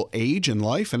person will age in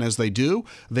life, and as they do,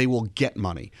 they will get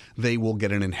money. They will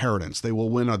get an inheritance. They will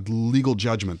win a legal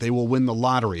judgment. They will win the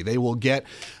lottery. They will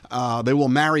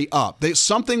marry up.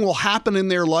 Something will happen in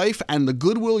their life, and the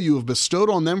goodwill you have bestowed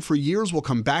on them for years will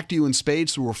come back to you in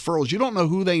spades through referrals. You don't know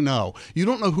who they know. You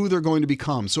don't know who they're going to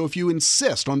become. So if you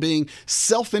insist on being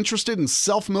self-interested and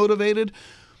self-motivated,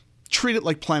 treat it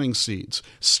like planting seeds.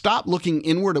 Stop looking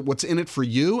inward at what's in it for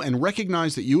you and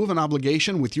recognize that you have an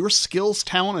obligation with your skills,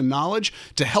 talent, and knowledge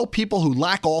to help people who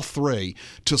lack all three,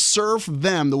 to serve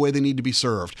them the way they need to be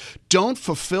served. Don't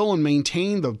fulfill and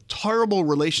maintain the terrible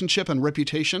relationship and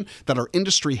reputation that our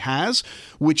industry has,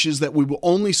 which is that we will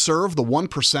only serve the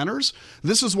 1%ers.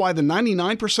 This is why the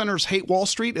 99%ers hate Wall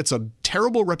Street. It's a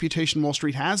terrible reputation Wall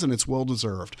Street has, and it's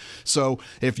well-deserved. So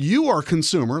if you are a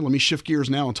consumer, let me shift gears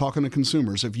now and talking to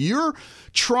consumers. If you're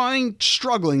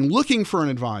struggling, looking for an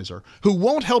advisor who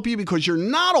won't help you because you're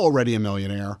not already a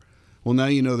millionaire, well, now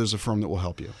you know there's a firm that will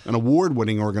help you. An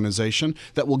award-winning organization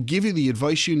that will give you the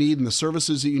advice you need and the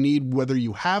services that you need, whether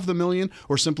you have the million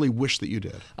or simply wish that you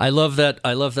did. I love that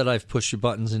I've pushed your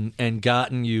buttons and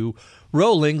gotten you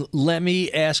rolling. Let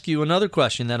me ask you another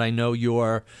question that I know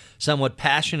you're somewhat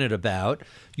passionate about.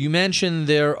 You mentioned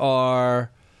there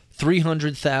are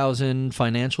 300,000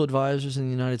 financial advisors in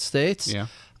the United States. Yeah.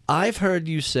 I've heard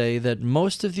you say that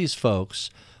most of these folks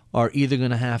are either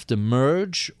going to have to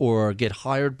merge or get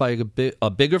hired by a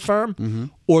bigger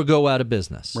firm or go out of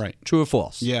business. Right. True or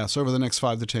false? Yeah, so over the next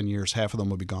 5 to 10 years, half of them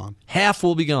will be gone. Half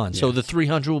will be gone. Yeah. So the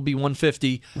 300 will be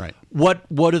 150. Right. What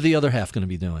are the other half going to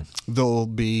be doing? They'll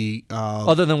be...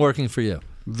 other than working for you.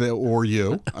 Or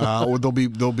you. Or they'll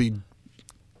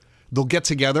get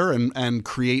together and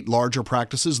create larger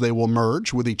practices. They will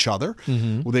merge with each other.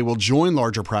 Mm-hmm. They will join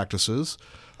larger practices.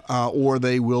 or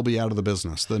they will be out of the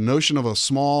business. The notion of a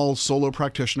small solo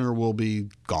practitioner will be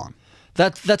gone.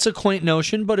 That's a quaint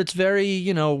notion, but it's very,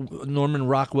 Norman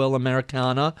Rockwell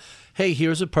Americana. Hey,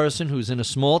 here's a person who's in a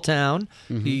small town.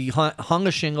 Mm-hmm. He hung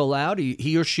a shingle out.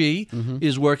 He or she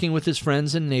is working with his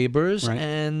friends and neighbors. Right.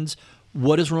 And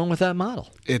what is wrong with that model?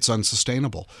 It's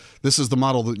unsustainable. This is the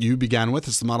model that you began with.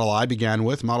 It's the model I began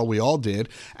with, model we all did.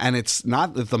 And it's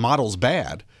not that the model's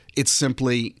bad. It's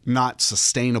simply not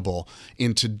sustainable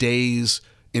in today's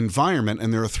environment.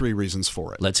 And there are 3 reasons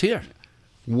for it. Let's hear.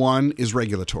 1 is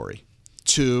regulatory.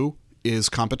 2 is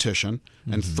competition,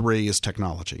 and 3 is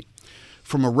technology.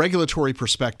 From a regulatory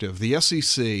perspective, the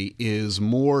SEC is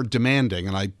more demanding,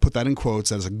 and I put that in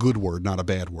quotes as a good word, not a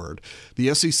bad word.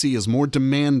 The SEC is more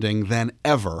demanding than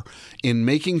ever in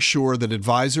making sure that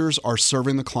advisors are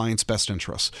serving the client's best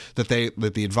interests, that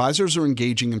the advisors are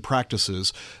engaging in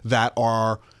practices that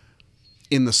are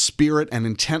in the spirit and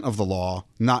intent of the law,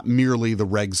 not merely the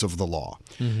regs of the law.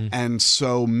 Mm-hmm. And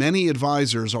so many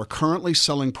advisors are currently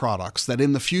selling products that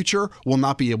in the future will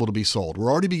not be able to be sold.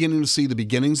 We're already beginning to see the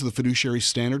beginnings of the fiduciary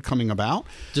standard coming about.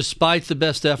 Despite the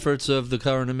best efforts of the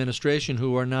current administration,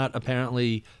 who are not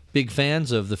apparently big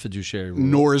fans of the fiduciary rule.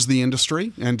 Nor is the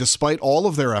industry. And despite all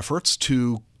of their efforts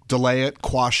to delay it,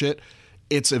 quash it,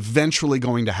 it's eventually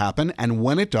going to happen. And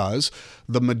when it does,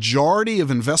 the majority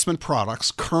of investment products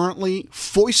currently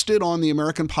foisted on the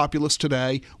American populace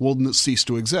today will cease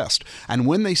to exist. And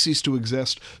when they cease to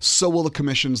exist, so will the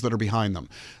commissions that are behind them.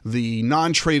 The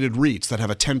non-traded REITs that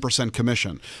have a 10%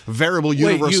 commission, variable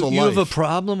universal life. You have a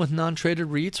problem with non-traded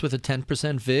REITs with a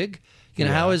 10% VIG?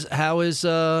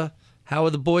 How are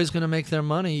the boys going to make their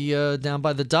money down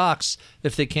by the docks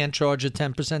if they can't charge a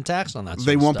 10% tax on that sort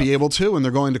They of won't stuff? be able to, and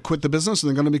they're going to quit the business, and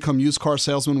they're going to become used car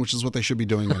salesmen, which is what they should be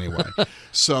doing anyway.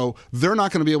 So they're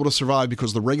not going to be able to survive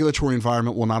because the regulatory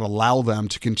environment will not allow them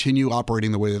to continue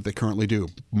operating the way that they currently do.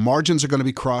 Margins are going to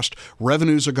be crushed,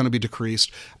 revenues are going to be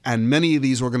decreased, and many of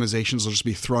these organizations will just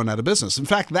be thrown out of business. In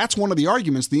fact, that's one of the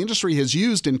arguments the industry has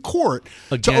used in court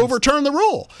to overturn the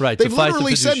rule. Right, They've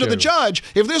literally said to the judge,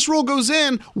 if this rule goes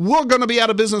in, we're going to be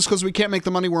out of business because we can't make the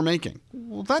money we're making.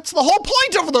 Well, that's the whole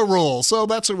point of the rule. So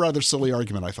that's a rather silly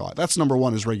argument, I thought. That's number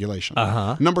 1 is regulation.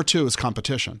 Number 2 is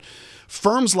competition.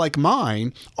 Firms like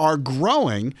mine are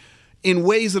growing in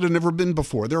ways that have never been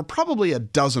before. There are probably a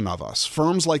dozen of us,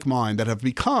 firms like mine, that have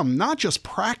become not just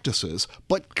practices,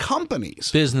 but companies.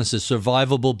 Businesses,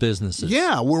 survivable businesses.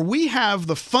 Yeah, where we have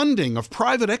the funding of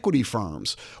private equity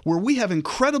firms, where we have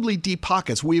incredibly deep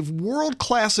pockets. We have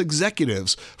world-class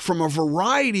executives from a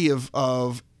variety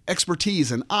of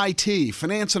expertise in IT,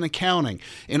 finance and accounting,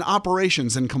 in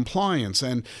operations and compliance,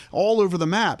 and all over the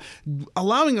map,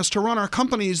 allowing us to run our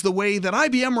companies the way that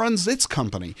IBM runs its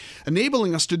company,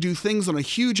 enabling us to do things on a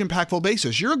huge, impactful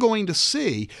basis. You're going to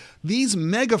see these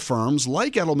mega firms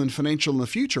like Edelman Financial in the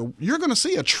future. You're going to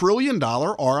see $1 trillion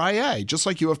RIA, just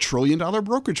like you have $1 trillion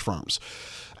brokerage firms.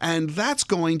 And that's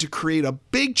going to create a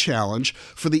big challenge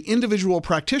for the individual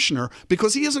practitioner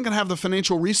because he isn't going to have the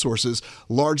financial resources,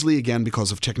 largely, again,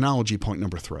 because of technology, point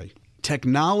number 3.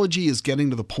 Technology is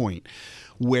getting to the point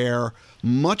where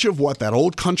much of what that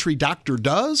old country doctor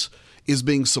does is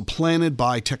being supplanted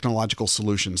by technological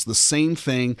solutions. The same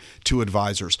thing to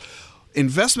advisors.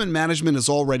 Investment management is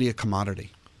already a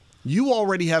commodity. You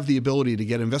already have the ability to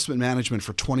get investment management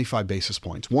for 25 basis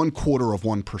points,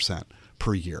 0.25%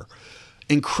 per year.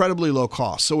 Incredibly low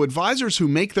cost. So advisors who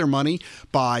make their money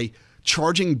by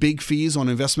charging big fees on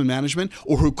investment management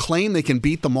or who claim they can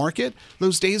beat the market,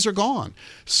 those days are gone.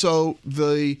 So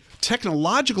the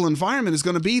technological environment is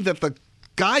going to be that the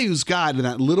guy who's got in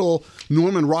that little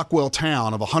Norman Rockwell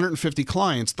town of 150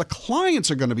 clients, the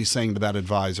clients are going to be saying to that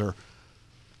advisor,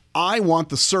 I want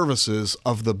the services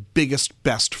of the biggest,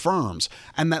 best firms.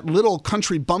 And that little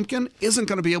country bumpkin isn't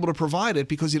going to be able to provide it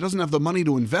because he doesn't have the money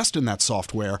to invest in that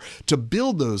software to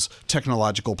build those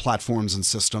technological platforms and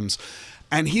systems.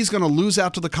 And he's going to lose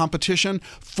out to the competition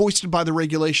foisted by the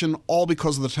regulation, all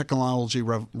because of the technology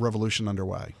revolution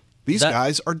underway. These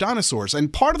guys are dinosaurs.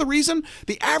 And part of the reason,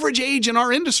 the average age in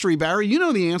our industry, Barry, you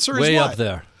know the answer, is way what? Up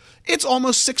there. It's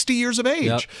almost 60 years of age.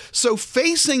 Yep. So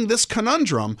facing this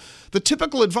conundrum, the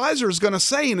typical advisor is going to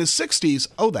say in his 60s,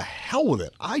 oh, the hell with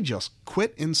it. I just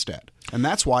quit instead. And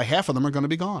that's why half of them are going to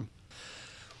be gone.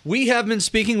 We have been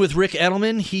speaking with Ric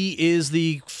Edelman. He is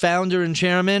the founder and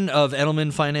chairman of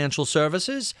Edelman Financial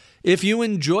Services. If you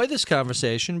enjoy this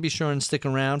conversation, be sure and stick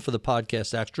around for the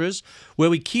podcast extras, where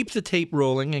we keep the tape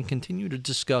rolling and continue to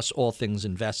discuss all things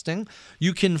investing.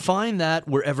 You can find that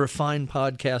wherever fine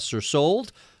podcasts are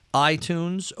sold,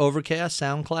 iTunes, Overcast,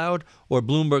 SoundCloud, or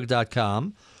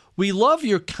Bloomberg.com. We love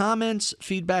your comments,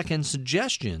 feedback, and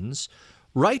suggestions.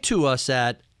 write to us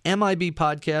at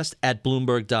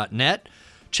mibpodcast@bloomberg.net.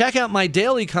 Check out my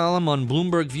daily column on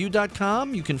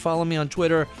bloombergview.com. You can follow me on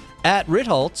Twitter at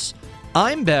Ritholtz.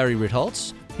 I'm Barry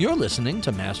Ritholtz. You're listening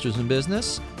to Masters in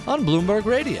Business on Bloomberg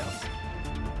Radio.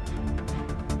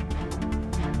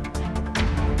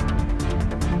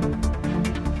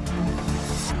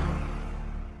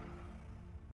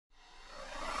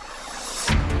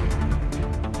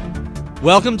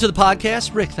 Welcome to the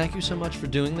podcast. Rick, thank you so much for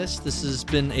doing this. This has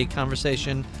been a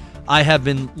conversation I have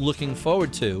been looking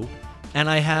forward to, and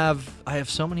I have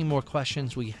so many more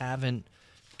questions we haven't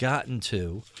gotten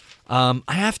to. I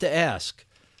have to ask,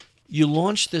 you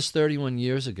launched this 31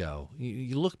 years ago.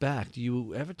 You look back, do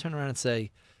you ever turn around and say,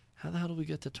 how the hell did we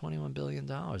get to $21 billion?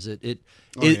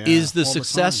 Is the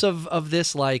success of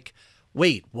this like,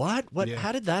 wait, what? Yeah.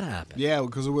 How did that happen? Yeah,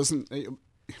 because it wasn't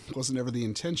ever the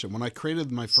intention. When I created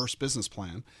my first business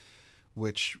plan,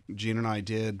 which Gene and I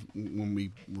did when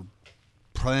we were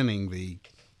planning the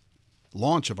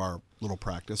launch of our little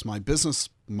practice, my business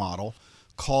model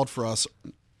called for us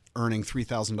earning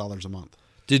 $3,000 a month.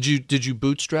 Did you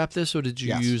bootstrap this, or did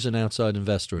you use an outside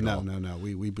investor at all? No.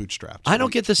 We bootstrapped. I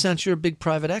don't get the sense you're a big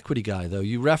private equity guy, though.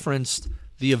 You referenced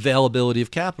the availability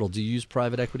of capital. Do you use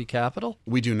private equity capital?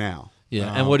 We do now.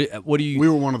 Yeah, and what do you... We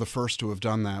were one of the first to have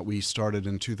done that. We started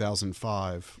in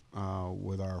 2005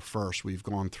 with our first. We've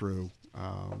gone through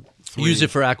 3. Use it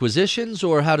for acquisitions,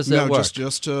 or how does that work? No,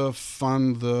 just to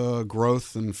fund the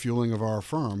growth and fueling of our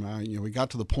firm. We got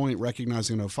to the point,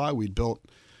 recognizing in 2005, we'd built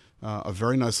a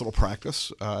very nice little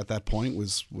practice. At that point,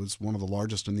 was one of the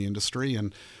largest in the industry,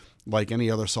 and like any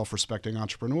other self-respecting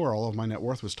entrepreneur, all of my net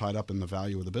worth was tied up in the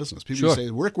value of the business. People used to say,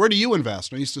 where do you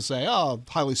invest? And I used to say,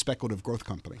 highly speculative growth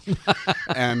company.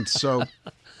 And so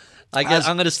I'm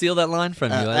going to steal that line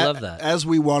from you. I love that. As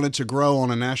we wanted to grow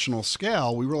on a national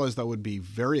scale, we realized that would be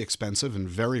very expensive and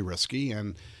very risky.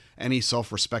 And any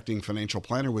self-respecting financial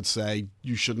planner would say,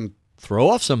 you shouldn't throw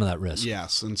off some of that risk.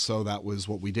 Yes. And so that was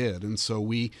what we did. And so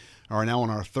we are now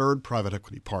on our 3rd private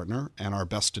equity partner and our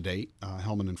best to date,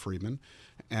 Hellman & Friedman.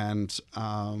 And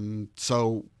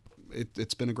so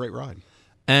it's been a great ride.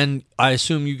 And I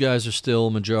assume you guys are still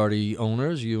majority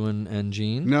owners, you and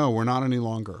Gene? No, we're not any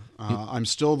longer. I'm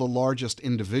still the largest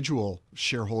individual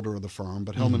shareholder of the firm,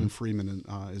 but Hellman & Friedman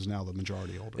is now the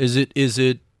majority holder. Is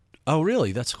it? Oh,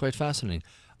 really? That's quite fascinating.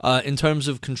 In terms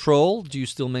of control, do you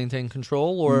still maintain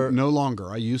control, or no longer?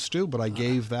 I used to, but I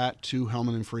gave that to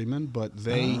Hellman & Friedman. But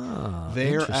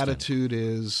their attitude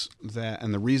is that,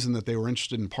 and the reason that they were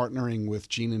interested in partnering with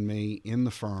Gene and me in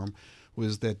the firm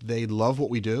was that they love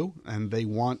what we do and they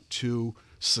want to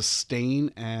sustain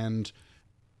and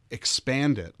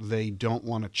expand it. They don't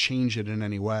want to change it in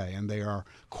any way, and they are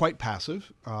quite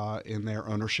passive in their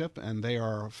ownership, and they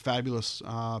are a fabulous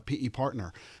PE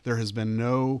partner. There has been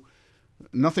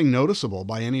nothing noticeable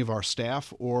by any of our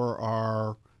staff or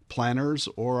our planners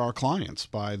or our clients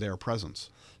by their presence.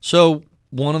 So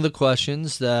one of the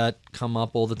questions that come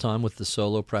up all the time with the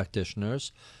solo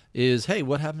practitioners is, hey,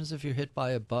 what happens if you're hit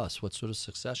by a bus? What sort of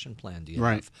succession plan do you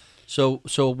have? So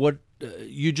what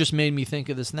you just made me think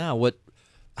of this now.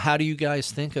 How do you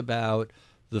guys think about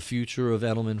the future of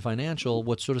Edelman Financial?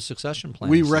 What sort of succession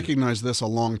plans? We recognized this a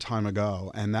long time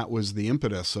ago, and that was the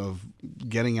impetus of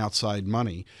getting outside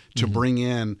money to bring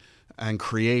in and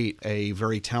create a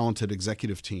very talented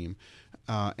executive team.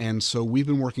 And so we've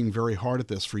been working very hard at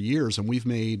this for years, and we've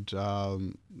made,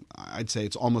 I'd say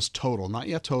it's almost total, not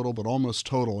yet total, but almost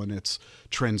total in its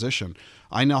transition.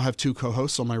 I now have 2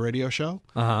 co-hosts on my radio show.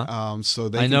 So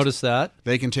I noticed that.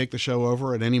 They can take the show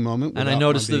over at any moment. And I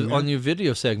noticed that on your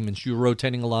video segments, you're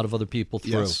rotating a lot of other people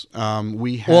through. Yes.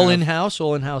 We have all in-house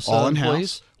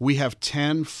employees? We have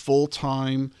 10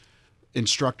 full-time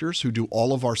instructors who do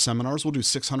all of our seminars. We'll do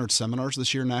 600 seminars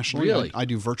this year nationally. Really? I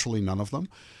do virtually none of them.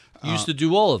 You used to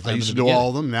do all of them. I used to do all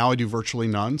of them. Now I do virtually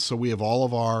none. So we have all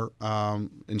of our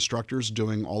instructors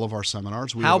doing all of our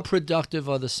seminars. How productive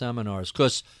are the seminars?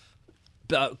 Because,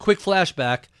 quick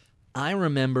flashback, I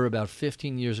remember about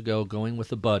 15 years ago going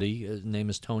with a buddy. His name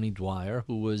is Tony Dwyer,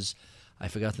 who was, I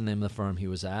forgot the name of the firm he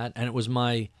was at. And it was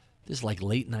this is like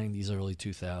late 90s, early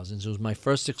 2000s. It was my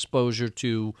first exposure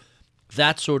to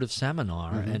that sort of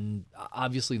seminar. And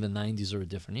obviously the 90s are a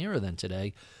different era than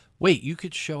today. Wait, you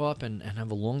could show up and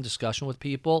have a long discussion with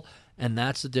people, and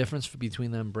that's the difference between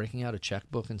them breaking out a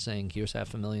checkbook and saying, here's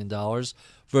 $500,000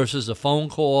 versus a phone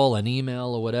call, an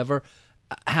email, or whatever.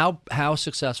 How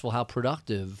successful, how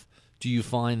productive do you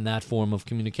find that form of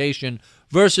communication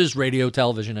versus radio,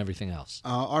 television, everything else?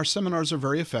 Our seminars are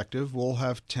very effective. We'll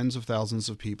have tens of thousands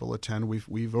of people attend.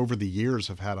 We've over the years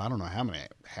have had, I don't know how many.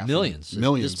 Millions. At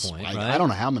this point, right? I don't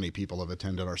know how many people have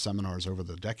attended our seminars over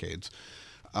the decades.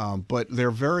 But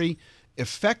they're very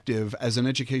effective as an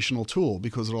educational tool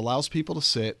because it allows people to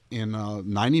sit in a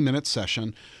 90-minute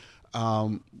session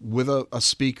with a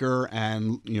speaker,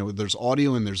 and there's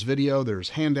audio and there's video, there's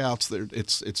handouts.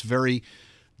 It's very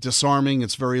disarming.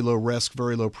 It's very low risk,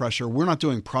 very low pressure. We're not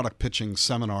doing product pitching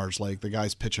seminars like the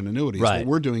guys pitching annuities. Right. What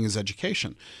we're doing is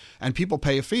education, and people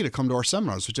pay a fee to come to our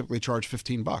seminars. We typically charge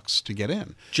 $15 to get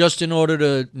in. Just in order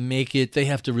to make it, they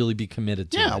have to really be committed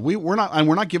to it. Yeah, we're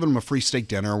not giving them a free steak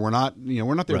dinner. We're not there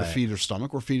to Right. feed their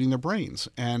stomach. We're feeding their brains,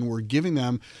 and we're giving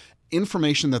them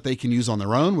information that they can use on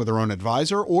their own with their own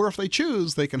advisor, or if they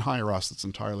choose, they can hire us. It's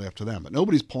entirely up to them. But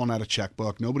nobody's pulling out a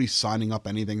checkbook. Nobody's signing up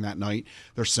anything that night.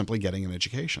 They're simply getting an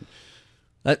education.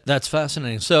 That's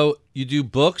fascinating. So you do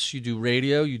books, you do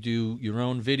radio, you do your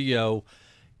own video.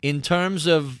 In terms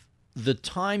of the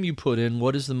time you put in,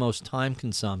 what is the most time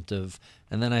consumptive?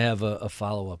 And then I have a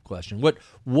follow-up question.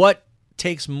 What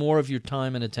takes more of your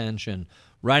time and attention?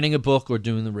 Writing a book or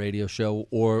doing the radio show,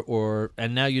 or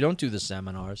and now you don't do the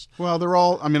seminars. Well, they're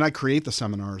all, I create the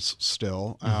seminars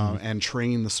still and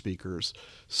train the speakers.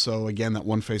 So again, that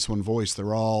one face, one voice,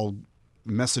 they're all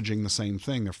messaging the same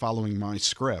thing. They're following my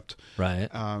script. Right.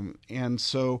 And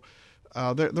so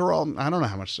they're all, I don't know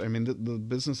how much, the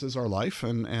business is our life,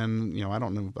 and I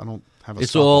don't know, I don't have a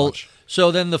stopwatch. So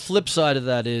then the flip side of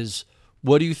that is,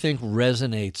 what do you think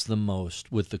resonates the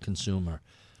most with the consumer?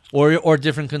 Or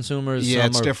different consumers? Yeah,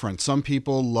 it's different. Some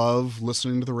people love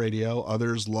listening to the radio.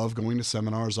 Others love going to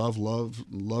seminars. Love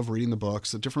reading the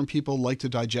books. Different people like to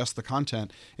digest the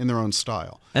content in their own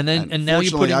style. And now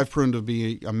I've proven to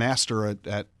be a master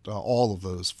at all of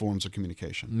those forms of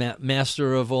communication.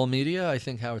 Master of all media. I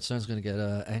think Howard Stern's going to get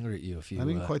angry at you if you. I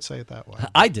didn't quite say it that way.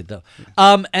 I did though.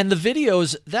 Yeah. And the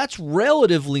videos, that's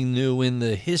relatively new in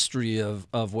the history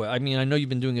of where. I know you've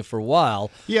been doing it for a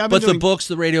while. Yeah, but the books,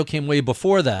 the radio came way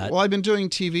before that. Well, I've been doing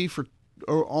TV for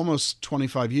almost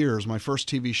 25 years. My first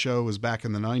TV show was back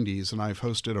in the 90s, and I've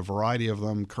hosted a variety of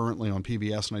them currently on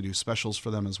PBS, and I do specials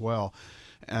for them as well.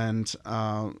 And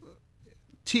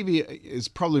TV is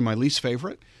probably my least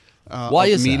favorite. Why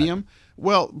is medium? That?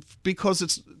 Well,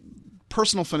 because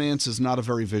personal finance is not a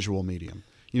very visual medium.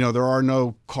 There are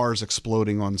no cars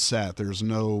exploding on set. There's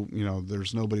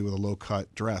nobody with a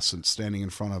low-cut dress and standing in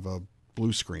front of a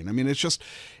blue screen. It's just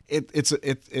it's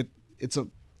a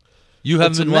You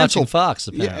haven't been watching Fox,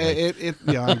 apparently.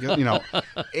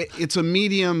 It's a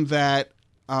medium that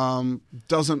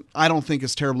I don't think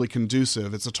is terribly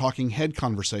conducive. It's a talking head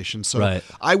conversation. So right.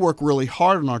 I work really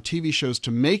hard on our TV shows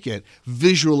to make it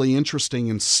visually interesting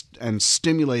and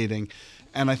stimulating.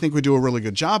 And I think we do a really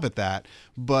good job at that.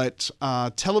 But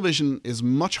television is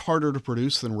much harder to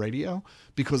produce than radio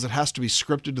because it has to be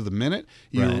scripted to the minute.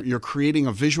 You're creating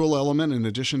a visual element in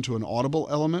addition to an audible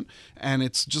element, and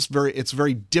it's just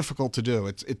very difficult to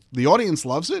do. The audience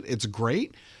loves it. It's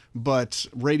great, but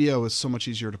radio is so much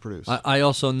easier to produce. I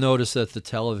also noticed that the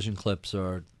television clips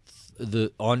are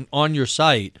on your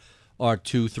site are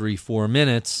 2, 3, 4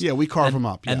 minutes. Yeah, we carve them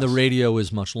up. Yes. And the radio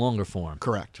is much longer form.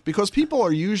 Correct. Because people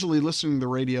are usually listening to the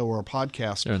radio or a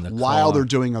podcast while they're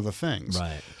doing other things.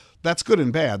 Right. That's good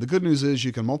and bad. The good news is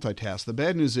you can multitask. The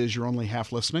bad news is you're only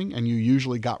half listening, and you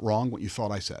usually got wrong what you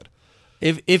thought I said.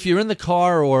 If you're in the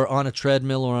car or on a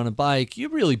treadmill or on a bike, you're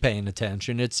really paying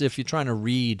attention. It's if you're trying to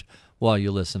read while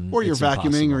you listen, or you're vacuuming,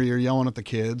 impossible. or you're yelling at the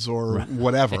kids, or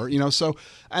whatever, So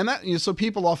so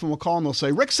people often will call and they'll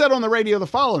say, "Rick said on the radio the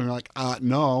following." You're like,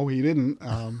 no, he didn't.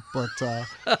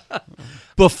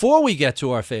 Before we get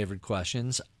to our favorite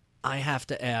questions, I have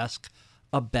to ask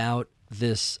about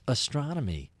this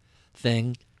astronomy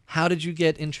thing. How did you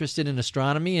get interested in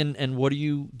astronomy, and what are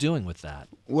you doing with that?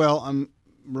 Well, I'm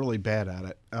really bad at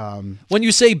it. When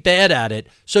you say bad at it,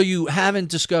 so you haven't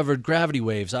discovered gravity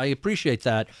waves. I appreciate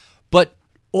that. But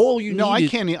all you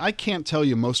need I can't tell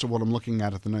you most of what I'm looking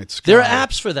at the night sky. There are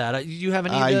apps for that. You have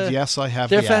any? Yes, I have.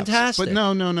 They're the fantastic. Apps. But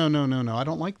no. I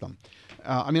don't like them.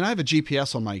 I have a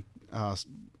GPS on my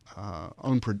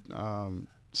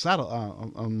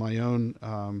on my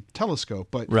own telescope,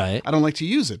 but I don't like to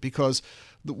huygens it because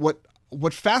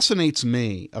what fascinates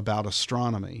me about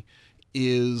astronomy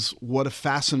is what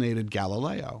fascinated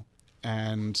Galileo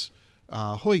and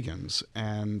Huygens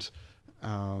and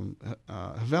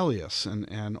Hevelius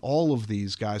and all of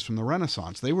these guys from the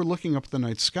Renaissance. They were looking up at the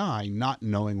night sky, not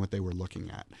knowing what they were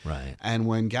looking at. Right. And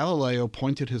when Galileo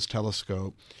pointed his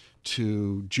telescope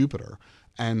to Jupiter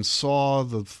and saw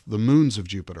the moons of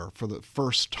Jupiter for the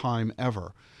first time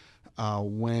ever,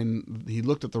 when he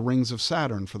looked at the rings of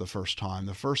Saturn for the first time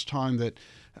that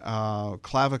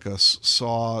Clavicus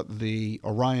saw the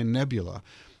Orion Nebula,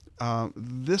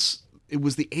 it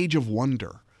was the age of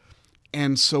wonder.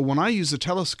 And so when I use a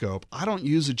telescope, I don't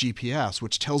use a GPS,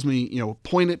 which tells me,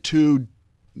 point it to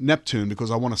Neptune because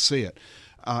I want to see it.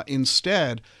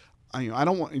 Instead,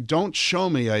 don't show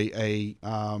me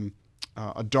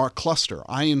a dark cluster.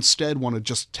 I instead want to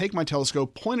just take my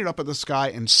telescope, point it up at the sky,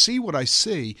 and see what I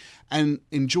see and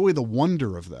enjoy the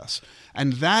wonder of this.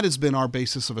 And that has been our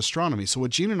basis of astronomy. So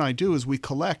what Gene and I do is we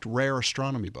collect rare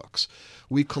astronomy books.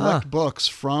 We collect books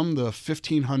from the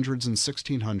 1500s and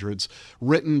 1600s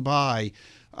written by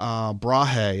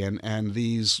Brahe and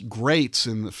these greats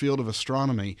in the field of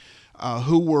astronomy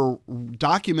who were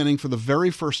documenting for the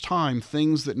very first time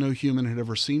things that no human had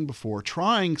ever seen before,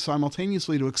 trying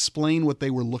simultaneously to explain what they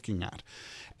were looking at.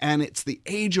 And it's the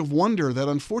age of wonder that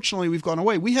unfortunately we've gone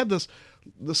away. We had this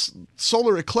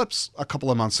solar eclipse a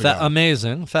couple of months ago.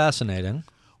 Amazing, fascinating.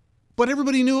 But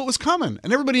everybody knew it was coming,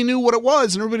 and everybody knew what it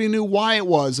was, and everybody knew why it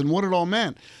was and what it all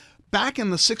meant. Back in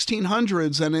the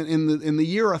 1600s and in the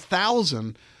year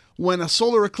 1000, when a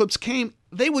solar eclipse came,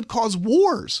 they would cause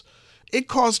wars. It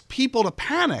caused people to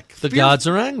panic. The gods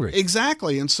are angry.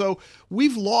 Exactly. And so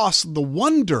we've lost the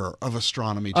wonder of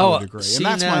astronomy to a degree. And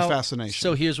that's my fascination.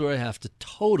 So here's where I have to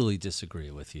totally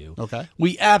disagree with you. Okay.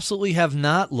 We absolutely have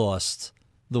not lost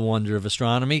the wonder of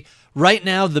astronomy. Right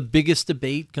now, the biggest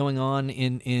debate going on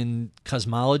in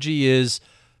cosmology is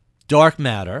dark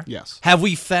matter. Yes. Have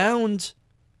we found,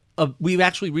 we've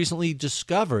actually recently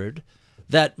discovered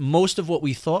that most of what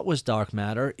we thought was dark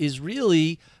matter is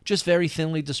really just very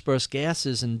thinly dispersed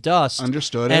gases and dust.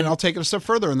 Understood. And I'll take it a step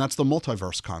further, and that's the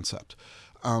multiverse concept.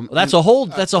 That's a whole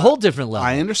different level.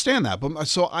 I understand that, but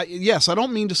I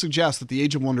don't mean to suggest that the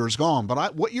age of wonder is gone.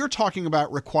 But what you're talking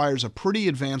about requires a pretty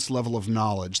advanced level of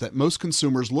knowledge that most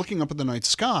consumers looking up at the night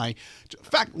sky. In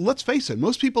fact, let's face it,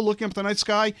 most people looking up at the night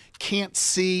sky can't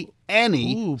see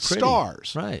any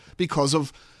stars, right? Because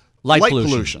of light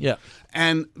pollution. Yeah,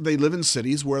 and they live in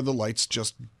cities where the lights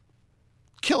just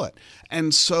kill it.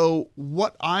 And so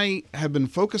what I have been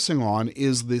focusing on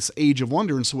is this age of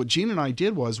wonder. And so what Gene and I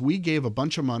did was we gave a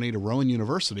bunch of money to Rowan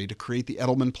University to create the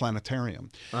Edelman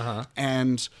Planetarium.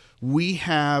 And we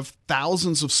have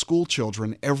thousands of school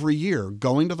children every year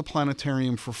going to the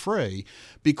planetarium for free,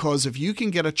 because if you can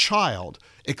get a child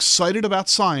excited about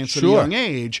science at a young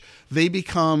age, they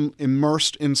become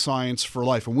immersed in science for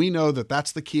life. And we know that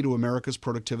that's the key to America's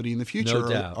productivity in the future. No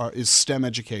doubt. Is STEM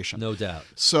education. No doubt.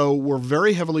 So we're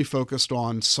very heavily focused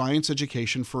on science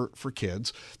education for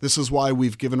kids. This is why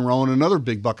we've given Rowan another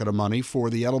big bucket of money for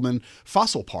the Edelman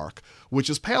Fossil Park, which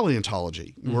is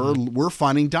paleontology. We're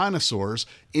finding dinosaurs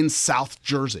in South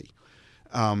Jersey.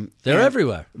 They're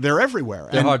everywhere. They're everywhere.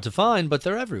 They're hard to find, but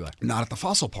they're everywhere. Not at the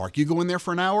fossil park. You go in there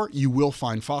for an hour, you will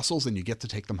find fossils, and you get to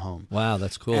take them home. Wow,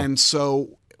 that's cool. And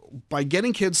so by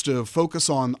getting kids to focus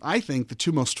on, I think, the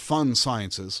two most fun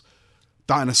sciences,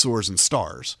 dinosaurs and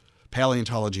stars,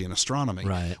 paleontology and astronomy,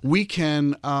 we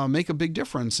can make a big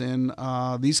difference in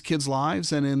these kids'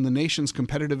 lives and in the nation's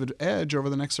competitive edge over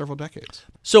the next several decades.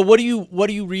 So what do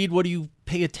you read? What do you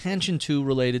pay attention to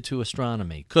related to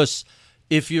astronomy? Because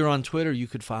if you're on Twitter, you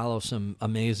could follow some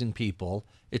amazing people.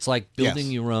 It's like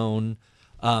building your own.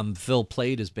 Phil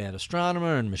Plait is Bad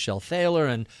Astronomer, and Michelle Thaler,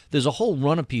 and there's a whole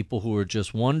run of people who are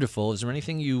just wonderful. Is there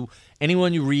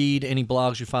anyone you read, any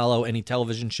blogs you follow, any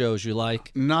television shows you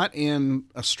like? Not in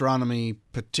astronomy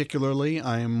particularly.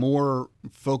 I am more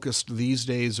focused these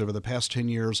days over the past 10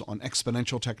 years on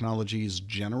exponential technologies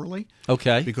generally.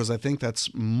 Okay. Because I think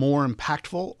that's more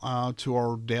impactful to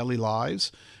our daily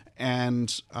lives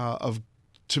and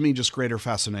to me, just greater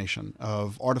fascination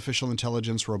of artificial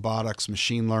intelligence, robotics,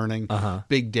 machine learning,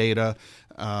 big data,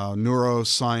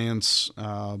 neuroscience,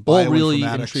 bioinformatics. All really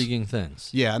intriguing things.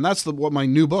 Yeah, and that's what my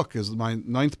new book is. My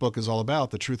 9th book is all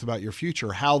about, The Truth About Your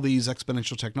Future, how these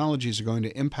exponential technologies are going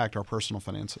to impact our personal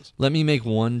finances. Let me make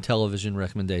one television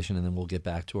recommendation, and then we'll get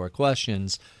back to our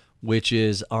questions, which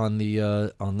is on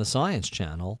the Science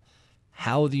Channel,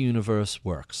 How the Universe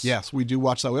Works. Yes, we do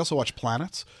watch that. We also watch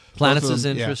Planets. Planets is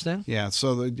interesting. Yeah.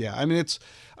 So I mean, it's.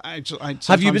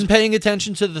 Have you been paying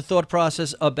attention to the thought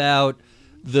process about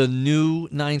the new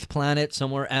 9th planet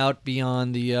somewhere out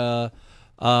beyond the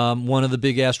one of the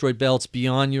big asteroid belts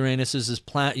beyond Uranus?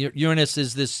 Uranus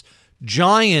is this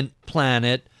giant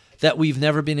planet that we've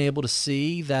never been able to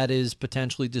see that is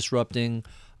potentially disrupting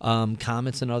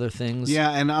comets and other things.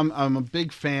 Yeah, and I'm a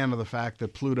big fan of the fact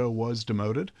that Pluto was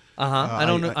demoted. I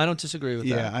don't disagree with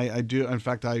that. Yeah, I do. In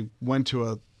fact, I went to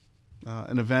a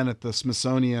an event at the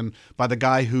Smithsonian by the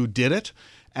guy who did it.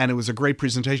 And it was a great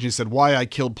presentation. He said why I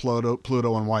killed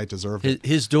Pluto and why it deserved it.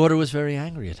 His daughter was very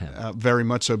angry at him. Very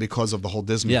much so because of the whole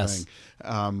Disney thing.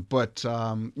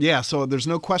 So there's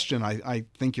no question. I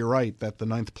think you're right that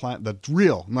the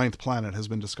real ninth planet has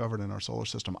been discovered in our solar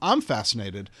system. I'm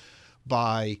fascinated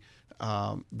by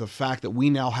the fact that we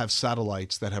now have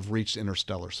satellites that have reached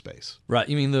interstellar space. Right.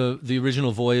 You mean the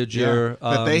original Voyager?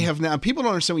 Yeah, that they have now. People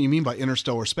don't understand what you mean by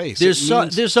interstellar space.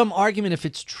 There's some argument if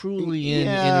it's truly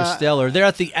interstellar. They're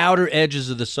at the outer edges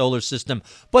of the solar system,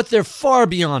 but they're far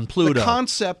beyond Pluto. The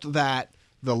concept that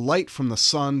the light from the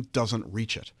sun doesn't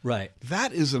reach it. Right.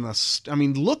 That is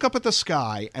look up at the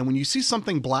sky, and when you see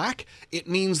something black, it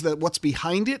means that what's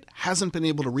behind it hasn't been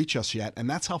able to reach us yet, and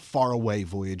that's how far away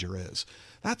Voyager is.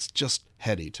 That's just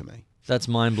heady to me. That's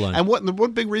mind-blowing. And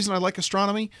one big reason I like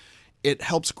astronomy, it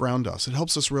helps ground us. It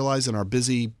helps us realize in our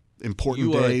busy,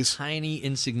 important days. You are a tiny,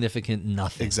 insignificant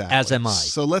nothing. Exactly. As am I.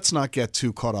 So let's not get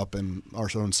too caught up in our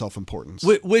own self-importance.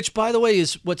 Which, by the way,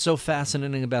 is what's so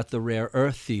fascinating about the rare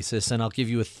earth thesis, and I'll give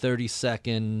you a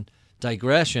 30-second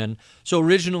digression. So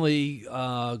originally,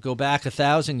 go back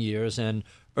 1,000 years, and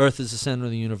Earth is the center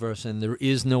of the universe, and there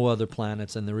is no other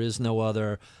planets, and there is no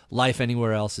other life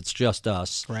anywhere else. It's just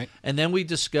us. Right. And then we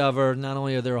discover not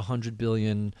only are there 100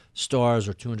 billion stars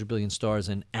or 200 billion stars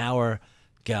in our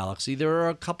galaxy, there are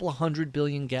a couple of 100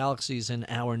 billion galaxies in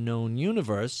our known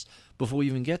universe before we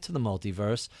even get to the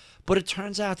multiverse. But it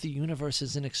turns out the universe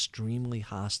is an extremely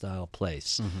hostile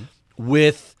place.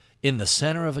 With in the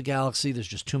center of a galaxy, there's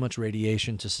just too much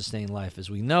radiation to sustain life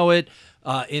as we know it.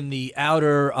 In the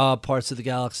outer parts of the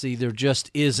galaxy, there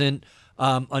just isn't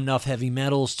enough heavy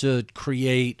metals to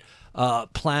create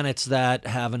planets that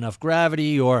have enough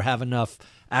gravity or have enough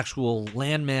actual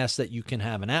landmass that you can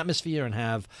have an atmosphere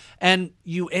and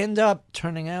you end up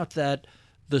turning out that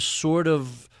the sort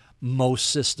of most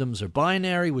systems are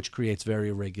binary, which creates very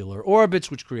irregular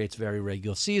orbits, which creates very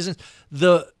irregular seasons.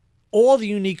 All the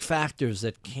unique factors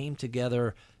that came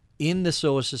together in the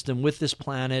solar system with this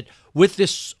planet, with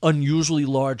this unusually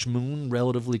large moon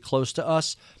relatively close to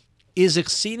us, is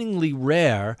exceedingly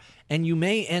rare, and you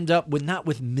may end up with not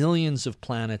with millions of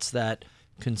planets that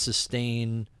can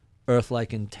sustain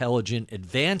Earth-like intelligent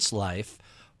advanced life,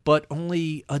 but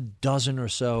only a dozen or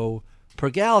so per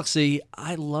galaxy.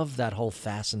 I love that whole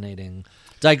fascinating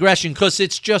digression because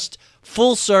it's just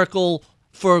full circle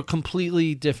for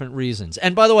completely different reasons.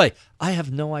 And by the way, I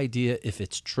have no idea if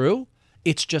it's true.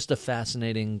 It's just a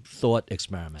fascinating thought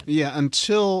experiment. Yeah,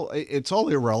 it's all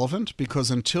irrelevant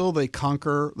because until they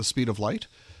conquer the speed of light,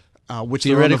 which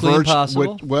theoretically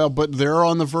impossible. But they're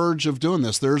on the verge of doing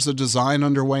this. There's a design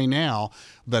underway now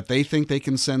that they think they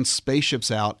can send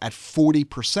spaceships out at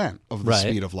 40% of the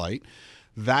speed of light.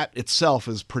 That itself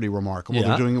is pretty remarkable. Yeah.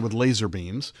 They're doing it with laser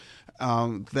beams.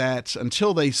 That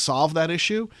until they solve that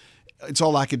issue, it's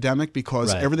all academic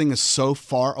because everything is so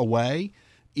far away.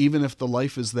 Even if the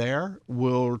life is there,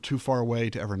 we're too far away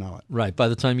to ever know it. Right. By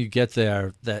the time you get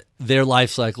there, that their life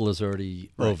cycle is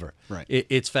already over. Right.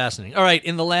 It's fascinating. All right.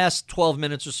 In the last 12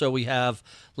 minutes or so we have,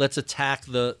 let's attack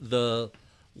the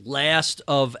last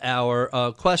of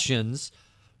our questions.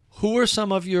 Who are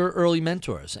some of your early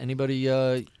mentors? Anybody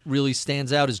really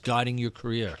stands out as guiding your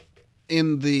career?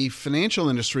 In the financial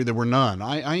industry, there were none.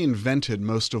 I invented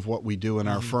most of what we do in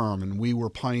our firm, and we were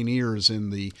pioneers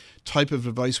in the type of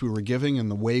advice we were giving and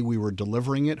the way we were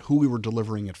delivering it, who we were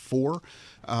delivering it for.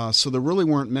 So there really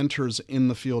weren't mentors in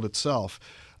the field itself.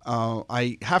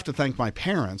 I have to thank my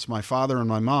parents, my father and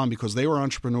my mom, because they were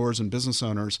entrepreneurs and business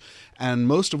owners. And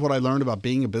most of what I learned about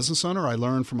being a business owner, I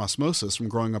learned from osmosis from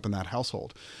growing up in that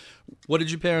household. What did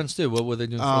your parents do? What were they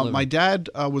doing for a living? My dad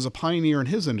was a pioneer in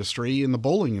his industry, in the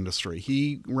bowling industry.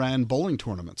 He ran bowling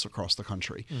tournaments across the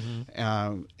country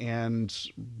and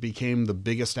became the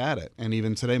biggest at it. And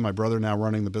even today, my brother now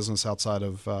running the business out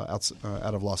of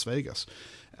Las Vegas.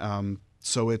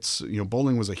 So it's,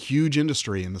 bowling was a huge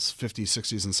industry in the 50s,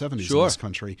 60s, and 70s in this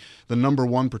country. The number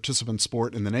one participant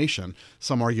sport in the nation.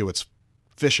 Some argue it's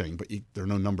fishing, but there are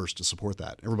no numbers to support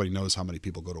that. Everybody knows how many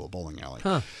people go to a bowling alley.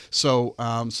 So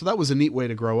that was a neat way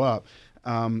to grow up.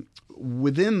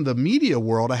 Within the media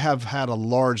world, I have had a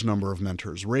large number of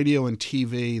mentors. Radio and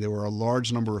TV, there were a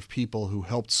large number of people who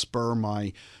helped spur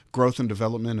my growth and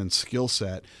development and skill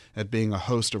set at being a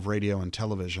host of radio and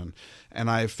television. And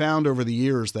I've found over the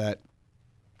years that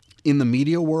in the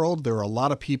media world, there are a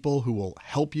lot of people who will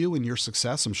help you in your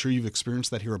success. I'm sure you've experienced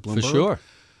that here at Bloomberg. For sure.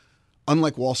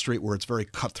 Unlike Wall Street, where it's very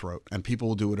cutthroat and people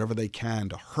will do whatever they can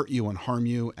to hurt you and harm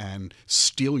you and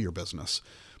steal your business.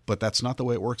 But that's not the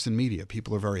way it works in media.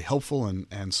 People are very helpful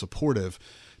and supportive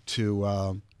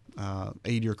to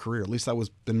 8-year career. At least that was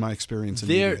been my experience in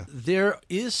media. media. There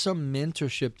is some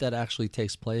mentorship that actually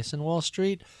takes place in Wall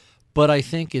Street, but I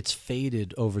think it's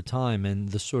faded over time, and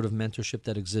the sort of mentorship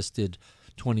that existed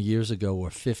 20 years ago or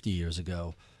 50 years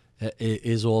ago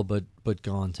is all but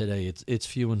gone today. It's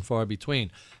few and far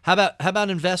between. How about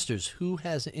investors? Who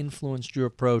has influenced your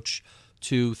approach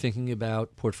to thinking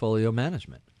about portfolio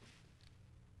management?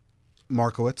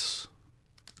 Markowitz.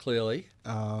 Clearly.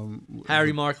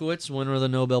 Harry Markowitz, winner of the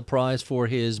Nobel Prize for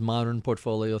his modern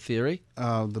portfolio theory.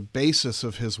 The basis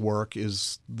of his work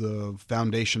is the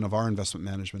foundation of our investment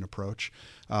management approach.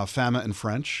 Fama and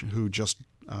French, who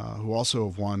also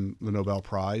have won the Nobel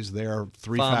Prize. They're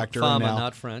three-factor Fama, now.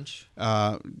 not French.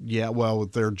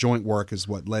 Their joint work is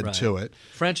what led to it.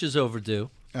 French is overdue.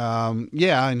 And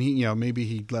he, maybe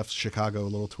he left Chicago a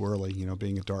little too early.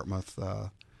 Being at Dartmouth.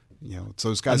 So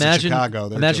those guys in Chicago.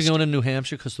 Imagine going to New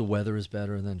Hampshire because the weather is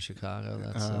better than Chicago.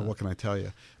 That's what can I tell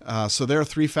you? So their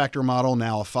 3-factor model,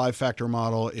 now a 5-factor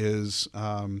model, is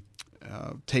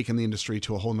taken the industry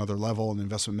to a whole nother level in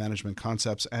investment management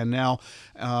concepts. And now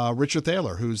Richard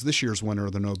Thaler, who's this year's winner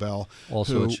of the Nobel.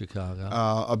 Also at Chicago.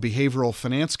 A behavioral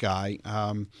finance guy.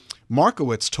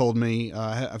 Markowitz told me,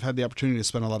 I've had the opportunity to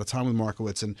spend a lot of time with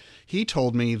Markowitz, and he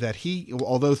told me that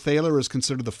although Thaler is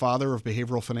considered the father of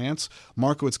behavioral finance,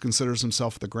 Markowitz considers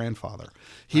himself the grandfather.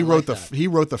 He wrote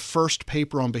the first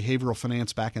paper on behavioral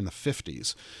finance back in the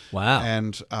 50s. Wow.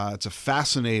 And it's a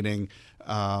fascinating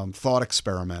thought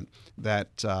experiment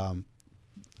that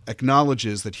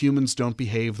acknowledges that humans don't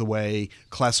behave the way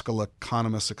classical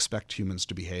economists expect humans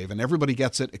to behave, and everybody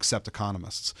gets it except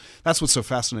economists. That's what's so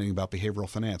fascinating about behavioral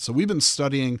finance. So we've been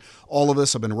studying all of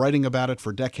this. I've been writing about it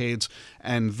for decades,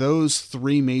 and those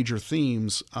 3 major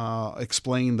themes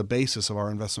explain the basis of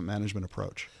our investment management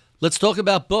approach. Let's talk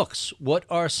about books. What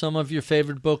are some of your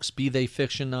favorite books, be they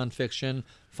fiction, nonfiction,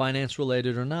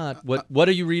 finance-related or not? What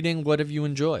are you reading? What have you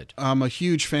enjoyed? I'm a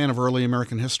huge fan of early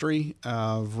American history.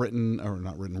 I've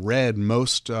read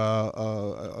most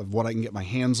of what I can get my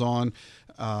hands on.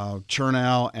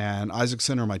 Chernow and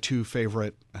Isaacson are my 2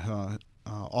 favorite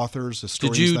authors,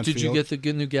 historians. Did you get the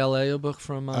new Galileo book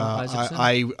from Isaacson?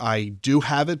 I do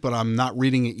have it, but I'm not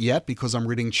reading it yet because I'm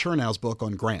reading Chernow's book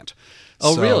on Grant.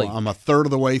 Oh, so really? I'm a third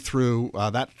of the way through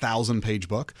that 1,000-page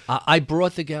book. I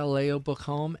brought the Galileo book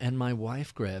home, and my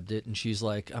wife grabbed it, and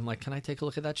I'm like, can I take a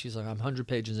look at that? She's like, I'm 100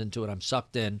 pages into it. I'm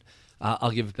sucked in.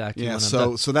 I'll give it back to you when I'm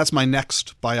done. So that's my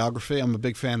next biography. I'm a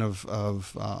big fan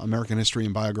of American history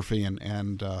and biography,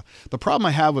 and the problem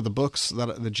I have with the books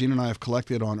that Gene and I have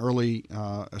collected on early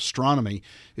astronomy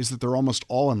is that they're almost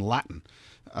all in Latin,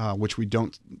 which we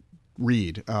don't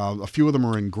read. A few of them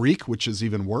are in Greek, which is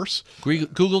even worse.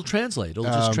 Google Translate. It'll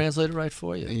just translate it right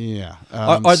for you. Yeah.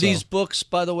 Are these books,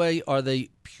 by the way, are they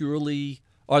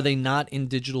not in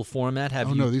digital format?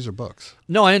 No, these are books.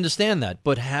 No, I understand that.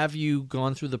 But have you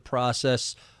gone through the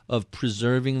process of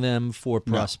preserving them for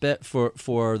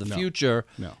the future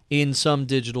in some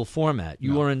digital format?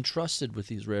 You are entrusted with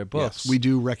these rare books. Yes, we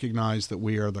do recognize that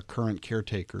we are the current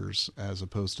caretakers as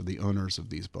opposed to the owners of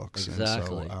these books.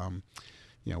 Exactly. And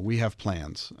so, we have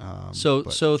plans.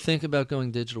 So think about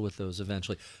going digital with those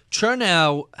eventually.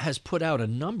 Chernow has put out a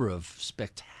number of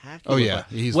spectacular. Oh yeah,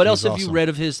 what else have awesome. you read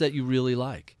of his that you really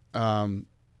like? I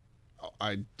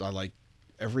like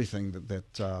everything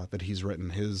that he's written.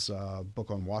 His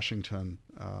book on Washington,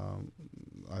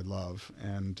 I love,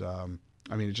 and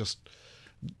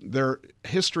their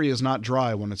history is not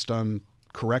dry when it's done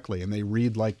correctly, and they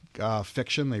read like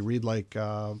fiction. They read like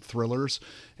thrillers,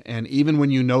 and even when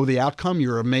you know the outcome,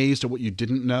 you're amazed at what you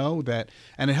didn't know.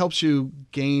 And it helps you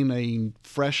gain a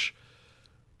fresh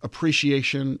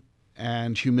appreciation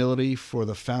and humility for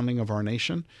the founding of our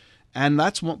nation. And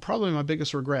that's probably my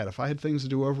biggest regret. If I had things to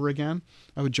do over again,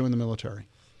 I would join the military.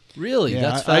 Really? Yeah,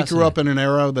 That's I grew up in an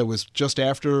era that was just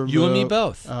after you and me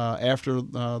both. After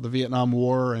the Vietnam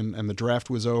War and the draft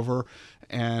was over,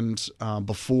 and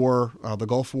before the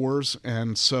Gulf Wars.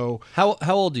 And so, how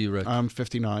old are you, Rick? I'm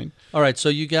 59. All right, so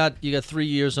you got 3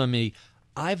 years on me.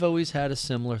 I've always had a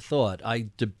similar thought. I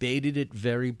debated it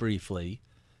very briefly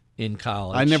in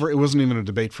college. It wasn't even a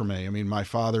debate for me. I mean, my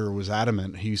father was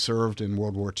adamant. He served in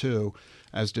World War II,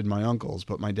 as did my uncles.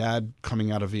 But my dad,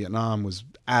 coming out of Vietnam, was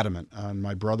adamant. And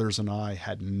my brothers and I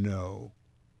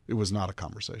it was not a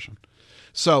conversation.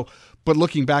 So, but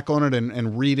looking back on it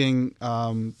and reading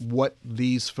what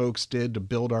these folks did to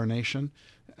build our nation,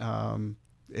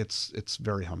 it's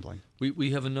very humbling.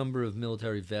 We have a number of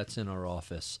military vets in our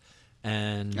office.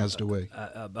 And as do we.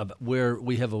 Where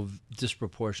we have a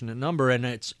disproportionate number, and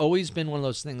it's always been one of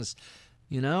those things.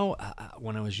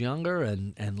 when I was younger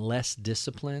and less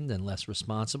disciplined and less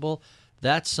responsible,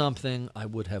 that's something I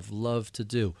would have loved to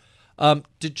do.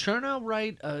 Did Chernow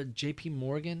write a J.P.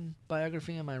 Morgan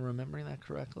biography? Am I remembering that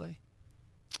correctly?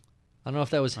 I don't know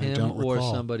if that was him or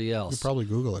somebody else. You could probably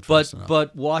Google it.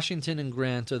 But Washington and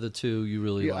Grant are the two you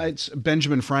really like. It's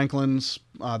Benjamin Franklin's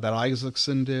that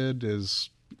Isaacson did is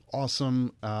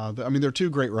awesome. They're two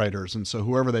great writers, and so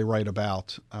whoever they write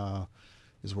about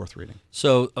is worth reading.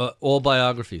 So all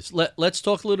biographies. Let's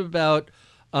talk a little bit about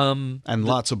and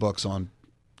lots of books on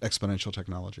exponential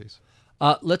technologies.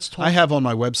 Let's talk. I have on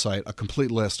my website a complete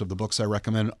list of the books I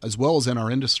recommend, as well as in our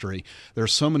industry.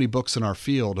 There's so many books in our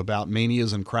field about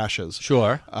manias and crashes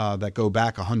that go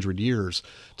back 100 years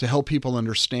to help people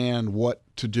understand what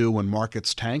to do when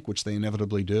markets tank, which they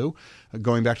inevitably do,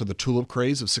 going back to the tulip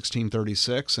craze of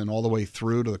 1636 and all the way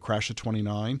through to the crash of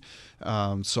 29.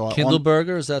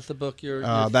 Kindleberger, is that the book you're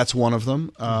that's one of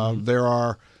them. There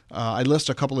are... I list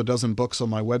a couple of dozen books on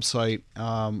my website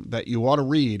that you ought to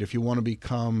read if you want to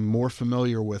become more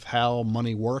familiar with how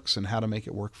money works and how to make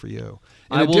it work for you.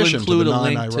 I will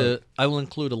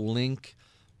include a link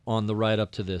on the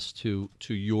write-up to this to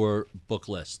your book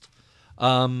list.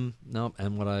 And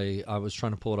what I was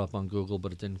trying to pull it up on Google,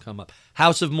 but it didn't come up.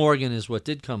 House of Morgan is what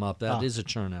did come up. That is a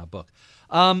Chernow book.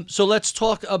 So let's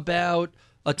talk about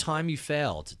a time you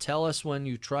failed. Tell us when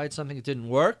you tried something that didn't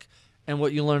work and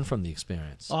what you learned from the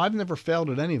experience. Oh, I've never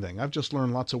failed at anything. I've just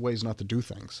learned lots of ways not to do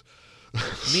things.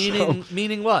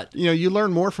 Meaning what? You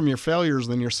learn more from your failures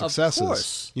than your successes. Of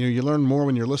course. You learn more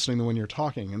when you're listening than when you're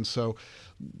talking. And so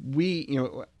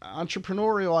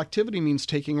entrepreneurial activity means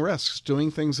taking risks,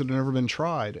 doing things that have never been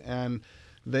tried. And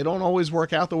they don't always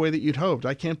work out the way that you'd hoped.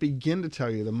 I can't begin to tell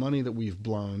you the money that we've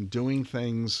blown doing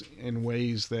things in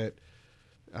ways that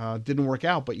didn't work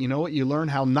out. But you know what? You learn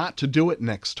how not to do it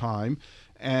next time.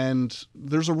 And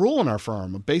there's a rule in our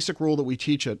firm, a basic rule that we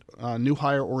teach at new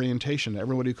hire orientation to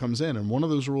everybody who comes in. And one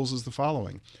of those rules is the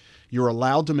following. You're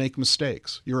allowed to make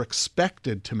mistakes. You're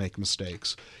expected to make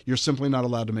mistakes. You're simply not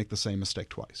allowed to make the same mistake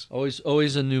twice.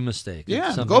 Always a new mistake.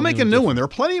 Yeah, go make a new one. There are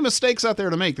plenty of mistakes out there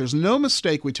to make. There's no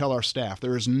mistake, we tell our staff.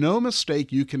 There is no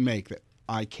mistake you can make that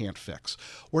I can't fix.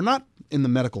 We're not in the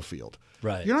medical field.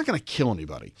 Right. You're not going to kill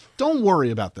anybody. Don't worry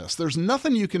about this. There's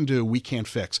nothing you can do we can't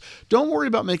fix. Don't worry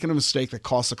about making a mistake that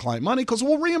costs the client money because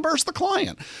we'll reimburse the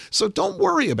client. So don't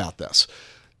worry about this.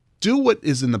 Do what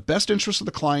is in the best interest of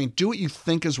the client. Do what you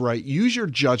think is right. Use your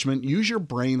judgment. Use your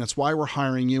brain. That's why we're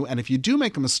hiring you. And if you do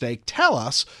make a mistake, tell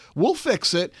us. We'll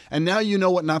fix it. And now you know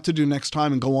what not to do next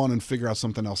time and go on and figure out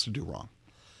something else to do wrong.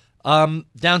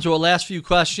 Down to our last few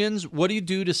questions. What do you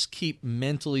do to keep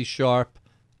mentally sharp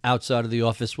outside of the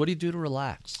office? What do you do to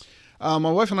relax?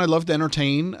 My wife and I love to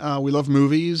entertain. We love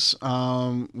movies.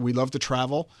 We love to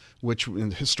travel, which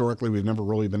historically we've never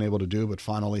really been able to do, but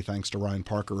finally, thanks to Ryan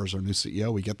Parker as our new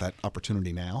CEO, we get that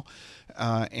opportunity now.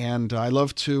 And I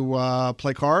love to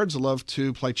play cards. I love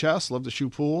to play chess. I love to shoot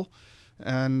pool.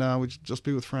 And we just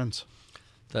be with friends.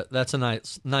 That's a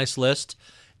nice list.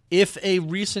 If a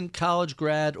recent college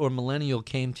grad or millennial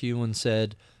came to you and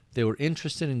said they were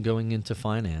interested in going into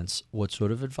finance, what sort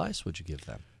of advice would you give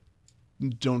them?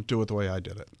 Don't do it the way I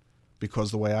did it, because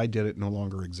the way I did it no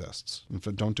longer exists. In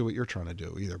fact, don't do what you're trying to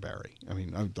do either, Barry. I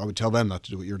mean, I would tell them not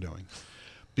to do what you're doing,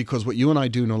 because what you and I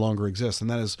do no longer exists, and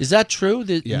that is... Is that true?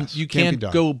 That yes, you can't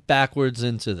go backwards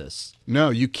into this? No,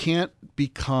 you can't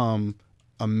become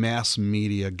a mass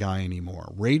media guy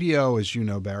anymore. Radio, as you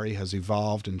know, Barry, has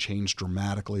evolved and changed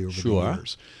dramatically over the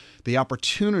years. The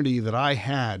opportunity that I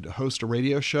had to host a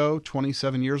radio show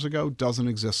 27 years ago doesn't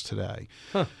exist today.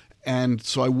 Huh. And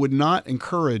so I would not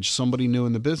encourage somebody new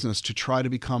in the business to try to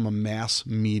become a mass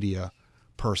media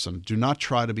person. Do not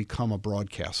try to become a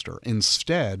broadcaster.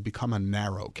 Instead, become a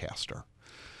narrowcaster,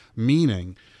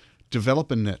 meaning develop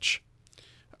a niche.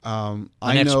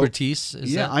 Expertise?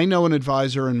 I know an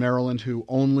advisor in Maryland who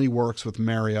only works with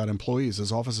Marriott employees.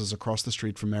 His office is across the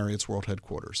street from Marriott's world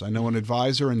headquarters. I know an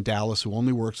advisor in Dallas who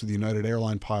only works with United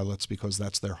Airline pilots because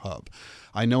that's their hub.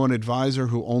 I know an advisor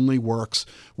who only works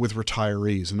with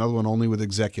retirees, another one only with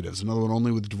executives, another one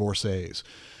only with divorcees.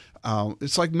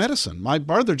 It's like medicine. My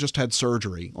brother just had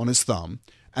surgery on his thumb,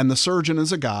 and the surgeon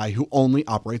is a guy who only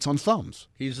operates on thumbs.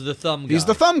 He's the thumb guy. He's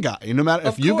the thumb guy. No matter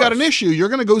if you've got an issue, you're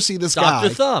going to go see this guy.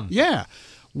 Dr. Thumb. Yeah.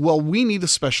 Well, we need to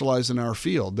specialize in our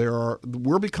field.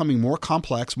 We're becoming more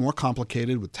complex, more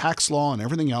complicated with tax law and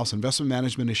everything else, investment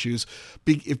management issues.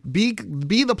 Be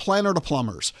the planner to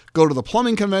plumbers. Go to the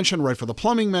plumbing convention, write for the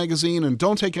plumbing magazine, and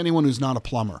don't take anyone who's not a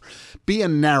plumber. Be a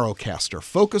narrowcaster.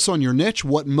 Focus on your niche.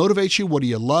 What motivates you? What do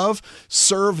you love?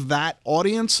 Serve that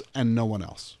audience and no one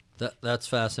else. That's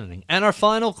fascinating. And our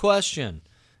final question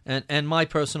and my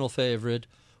personal favorite,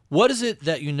 what is it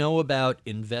that you know about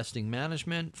investing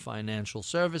management, financial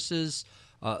services,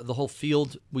 the whole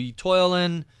field we toil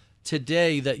in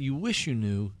today that you wish you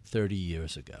knew 30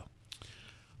 years ago?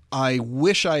 I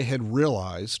wish I had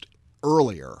realized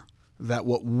earlier that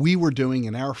what we were doing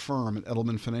in our firm at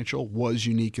Edelman Financial was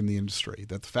unique in the industry.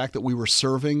 That the fact that we were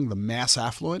serving the mass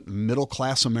affluent,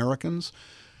 middle-class Americans,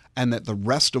 and that the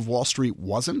rest of Wall Street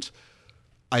wasn't,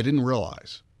 I didn't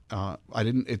realize.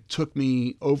 It took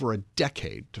me over a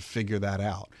decade to figure that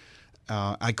out.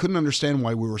 I couldn't understand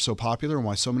why we were so popular and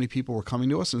why so many people were coming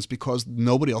to us, and it's because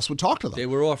nobody else would talk to them. They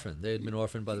were orphaned. They had been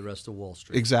orphaned by the rest of Wall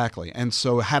Street. Exactly. And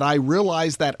so had I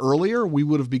realized that earlier, we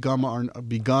would have begun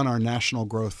our national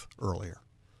growth earlier.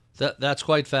 That's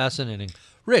quite fascinating.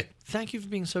 Rick, thank you for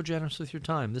being so generous with your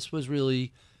time. This was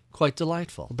really quite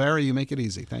delightful. Well, Barry, you make it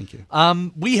easy. Thank you.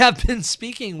 We have been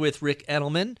speaking with Ric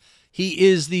Edelman. He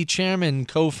is the chairman,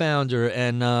 co-founder,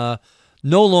 and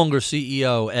no longer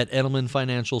CEO at Edelman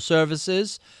Financial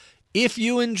Services. If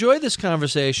you enjoy this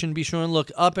conversation, be sure and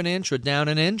look up an inch or down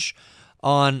an inch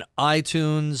on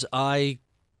iTunes,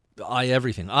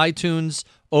 everything. iTunes,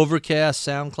 Overcast,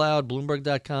 SoundCloud,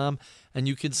 Bloomberg.com, and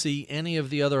you can see any of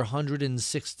the other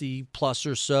 160 plus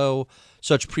or so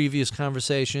such previous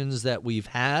conversations that we've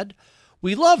had.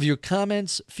 We love your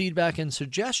comments, feedback, and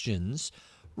suggestions.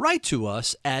 Write to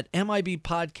us at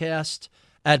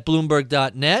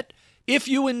mibpodcast@bloomberg.net. If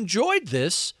you enjoyed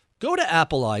this, go to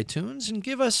Apple iTunes and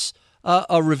give us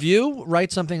a review.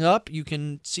 Write something up. You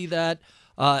can see that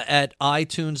at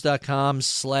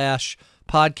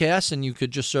itunes.com/podcast, and you could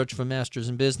just search for Masters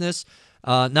in Business.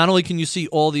 Not only can you see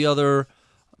all the other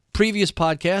previous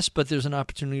podcasts, but there's an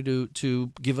opportunity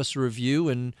to give us a review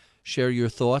and share your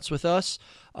thoughts with us.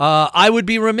 I would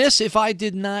be remiss if I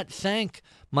did not thank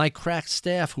my crack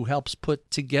staff who helps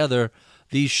put together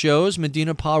these shows.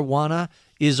 Medina Parwana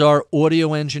is our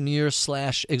audio engineer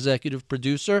 / executive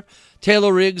producer.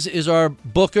 Taylor Riggs is our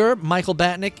booker. Michael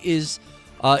Batnick is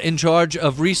in charge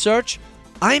of research.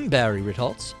 I'm Barry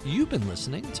Ritholtz. You've been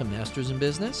listening to Masters in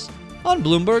Business on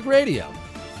Bloomberg Radio.